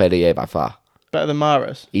 he's going to win Player of the Year by far. Better than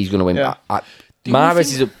Mahrez? He's going to win. Yeah.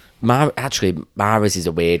 Mahrez is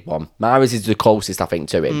a weird one. Mahrez is the closest, I think,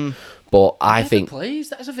 to him. But I think plays.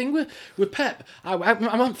 That's the thing with Pep. I'm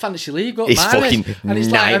on fantasy league. Got It's Mahrez, fucking and it's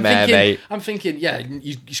nightmare, mate. I'm thinking, yeah,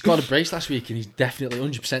 you scored a brace last week, and he's definitely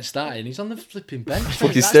 100% starting. He's on the flipping bench.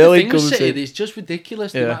 Fucking That's Sterling the thing with comes City. in. It's just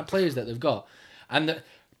ridiculous the Yeah. amount of players that they've got, and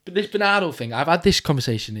this Bernardo thing. I've had this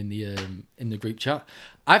conversation in the group chat.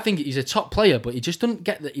 I think he's a top player, but he just doesn't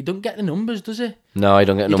get the numbers, does he? no, I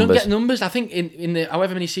don't get He numbers. don't get numbers. I think in the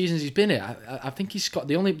however many seasons he's been here, I think he's got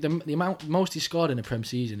the amount most he's scored in a Prem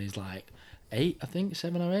season is like 8, I think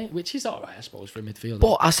 7 or 8, which is all right, I suppose, for a midfielder.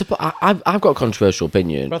 But I suppose I've got a controversial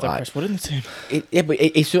opinion. Rather like, Chris Wood in the team.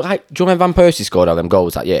 it's like, do you remember Van Persie scored all them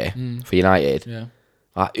goals that year for United? Yeah.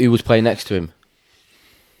 Like, who was playing next to him?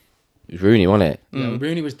 It was Rooney, wasn't it? Yeah,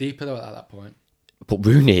 Rooney was deeper though at that point. But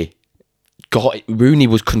Rooney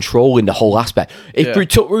was controlling the whole aspect. If we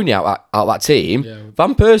took Rooney out of that team,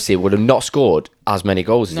 Van Persie would have not scored as many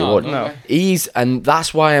goals as he would. no. And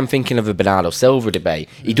that's why I'm thinking of a Bernardo Silva debate.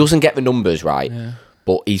 He doesn't get the numbers right,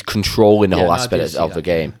 but he's controlling the whole No, I do aspect see of the that,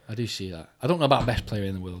 game. I do see that. I don't know about best player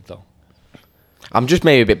in the world though. I'm just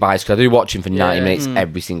maybe a bit biased because I do watch him for 90 minutes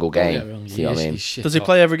every single game. Don't get me wrong, See what I mean? he's shit Does he hot.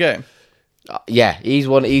 play every game? Yeah, he's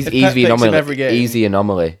Pep the picks him anomaly. every game. He's the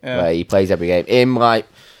anomaly Yeah. where he plays every game. Even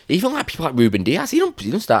like people like Ruben Diaz, he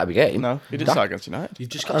don't start every game. No, he didn't start against United. You've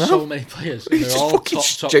just got so many players. And He's they're all fucking top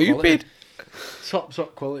stupid. quality.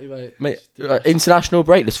 Top quality, mate. Mate, international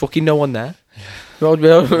break, there's fucking no one there.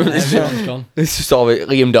 Everyone's gone. It's just all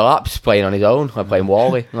Liam Delap's playing on his own. I'm playing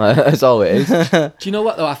Wally. That's all it is. Do you know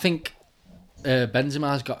what though? I think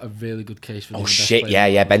Benzema's got a really good case for being Oh the best shit, player.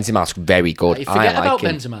 yeah. Benzema's very good. You I forget like about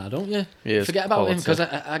him. Benzema, don't you? He is Forget about him quality.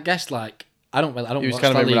 because I guess like I don't He was watch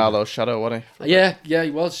kind of the in league. Ronaldo's shadow, wasn't he? Yeah,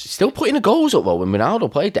 he was. Still putting the goals up though. When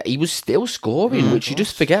Ronaldo played that, he was still scoring, which you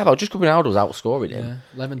just forget about. Just because Ronaldo's outscoring him.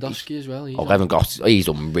 Yeah, Lewandowski as well. He's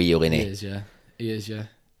unreal in He it. is, yeah. He is, yeah.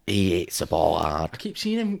 He hits the ball hard. I keep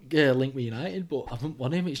seeing him linked with United, but I haven't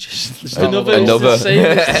won him. It's just it's Another- it's another. the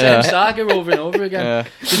same saga over and over again. Yeah.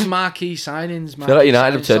 Just marquee signings. I feel like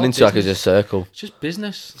United have signings, turned all into like a business. circle. It's just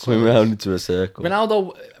business. Coming round into a circle.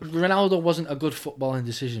 Ronaldo wasn't a good footballing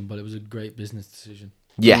decision, but it was a great business decision.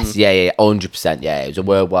 Yes, yeah, 100%. Yeah, it was a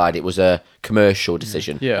worldwide. It was a commercial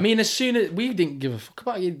decision. Yeah. I mean, as soon as we didn't give a fuck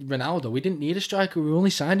about Ronaldo, we didn't need a striker. We only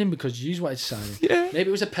signed him because you wanted to sign him. Yeah. Maybe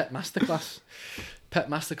it was a Pep masterclass.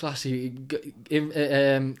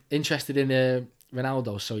 Interested in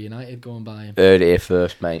Ronaldo, so United go and buy him. Heard it here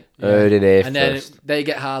first, mate. Heard it here And first. then they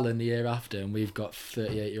get Haaland the year after, and we've got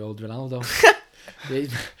 38-year-old Ronaldo.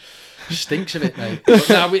 It stinks of it, mate. But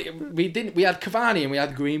now we didn't. We had Cavani and we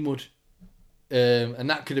had Greenwood, and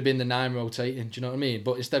that could have been the 9 rotating. Do you know what I mean?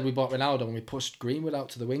 But instead, we bought Ronaldo and we pushed Greenwood out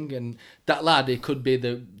to the wing, and that lad, he could be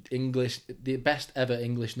the best ever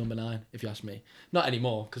English number 9, if you ask me. Not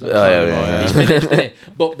anymore, because he's finished, isn't he?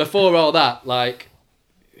 But before all that, like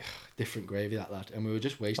different gravy, that lad, and we were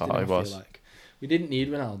just wasting him. I feel like We didn't need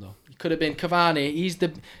Ronaldo. It could have been Cavani. He's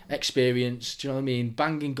the experience. Do you know what I mean?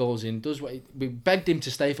 Banging goals in. We begged him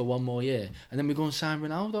to stay for one more year, and then we go and sign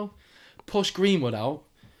Ronaldo. Push Greenwood out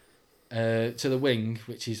to the wing,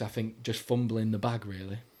 which is, I think, just fumbling the bag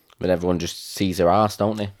really. But everyone just sees her ass,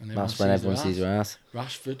 don't they? That's when everyone sees her ass.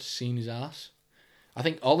 Rashford's seen his ass. I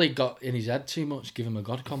think Ollie got in his head too much, give him a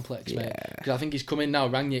god complex, mate. Because I think he's coming now.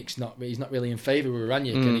 Rangnick's he's not really in favour with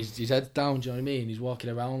Rangnick, and his head's down. Do you know what I mean? He's walking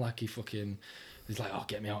around like he's like, oh,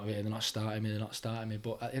 get me out of here. They're not starting me.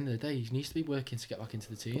 But at the end of the day, he needs to be working to get back into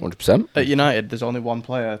the team. 100%. At United, there's only one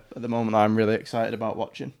player at the moment I'm really excited about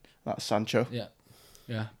watching. That's Sancho.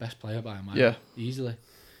 Yeah, best player by a mile. Yeah, easily.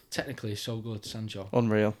 Technically, he's so good, Sancho.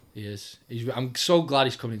 Unreal. He is. I'm so glad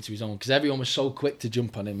he's coming into his own, because everyone was so quick to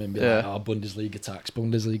jump on him and be like, oh, Bundesliga tax.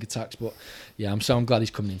 But yeah, I'm glad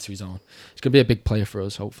he's coming into his own. He's going to be a big player for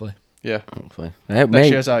us, hopefully. Yeah. Hopefully. Next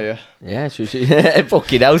year's our year. Yeah,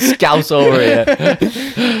 fucking hell, scouse over here.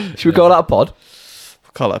 Should we call that a pod?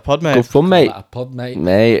 Call it a pod, mate. Good fun, mate. Call that a pod, mate.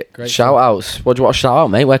 Mate, Great shout outs. What do you want to shout out,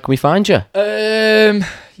 mate? Where can we find you?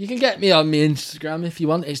 You can get me on my Instagram if you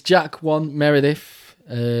want. It's Jack1Meredith.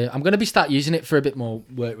 I'm going to start using it for a bit more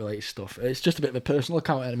work-related stuff. It's just a bit of a personal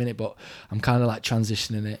account at the minute, but I'm kind of like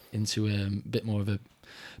transitioning it into a bit more of a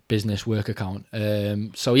business work account.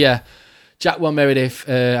 So yeah, Jack1Meredith.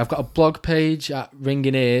 I've got a blog page at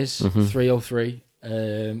Ringing Ears 303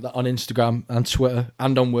 on Instagram and Twitter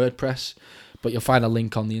and on WordPress. But you'll find a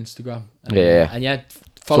link on the Instagram. And yeah,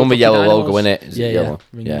 follow the yellow logo in it. Yeah.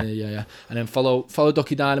 And then follow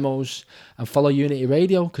DUKI DYNAMOS and follow Unity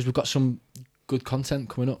Radio, because we've got some good content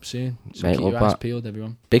coming up soon. So mate, keep your eyes peeled,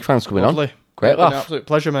 everyone. Big thanks for coming on. Great laugh. Absolute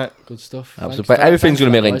pleasure, mate. Good stuff. Everything's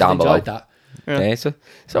going to be linked down below. That. Yeah, so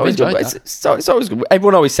it's always good. It's always good.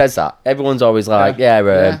 Everyone always says that. Everyone's always like,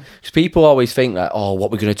 because people always think that, oh,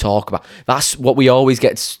 what we're going to talk about. That's what we always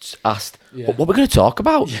get asked. What we're going to talk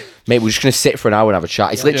about? Mate, we're just going to sit for an hour and have a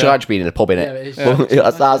chat. It's literally like just being in a pub, innit?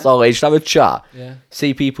 That's all. Just have a chat.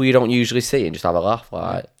 See people you don't usually see and just have a laugh.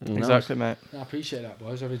 Like, exactly, mate. I appreciate that,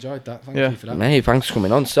 boys. I've enjoyed that. Thank you for that. Mate, thanks for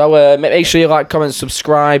coming on. So make sure you like, comment,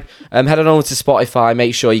 subscribe. Head on over to Spotify.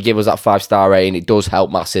 Make sure you give us that 5-star rating. It does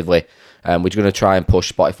help massively. We're going to try and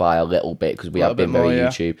push Spotify a little bit, because we have been very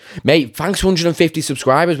YouTube. Mate, thanks for 150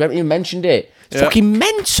 subscribers. We haven't even mentioned it. It's fucking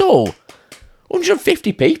mental.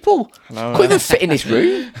 150 people. Couldn't even fit in this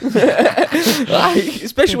room.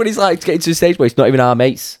 Especially when he's like getting to the stage where it's not even our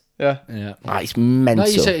mates. Yeah. It's mental.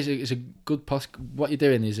 No, you say it's a good podcast. What you're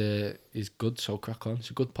doing is good, so crack on.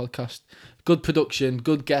 It's a good podcast. Good production,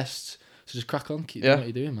 good guests. So just crack on, keep doing what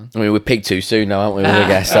you're doing, man. I mean, we're picked too soon now, aren't we? I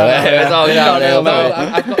guess. So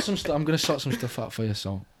I've got some stuff. I'm going to sort some stuff out for you,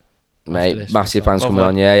 so. Mate, massive fans coming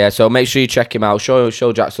on, so make sure you check him out. Show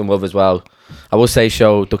Jack some love as well. I will say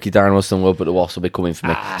show DUKI DYNAMOS some love, but the wasp will be coming for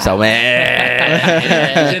me. So he's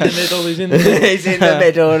in the middle. He's in the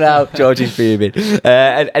middle now. George is fuming.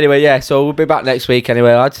 Anyway, so we'll be back next week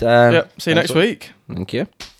anyway, lads. See you next week. Thank you.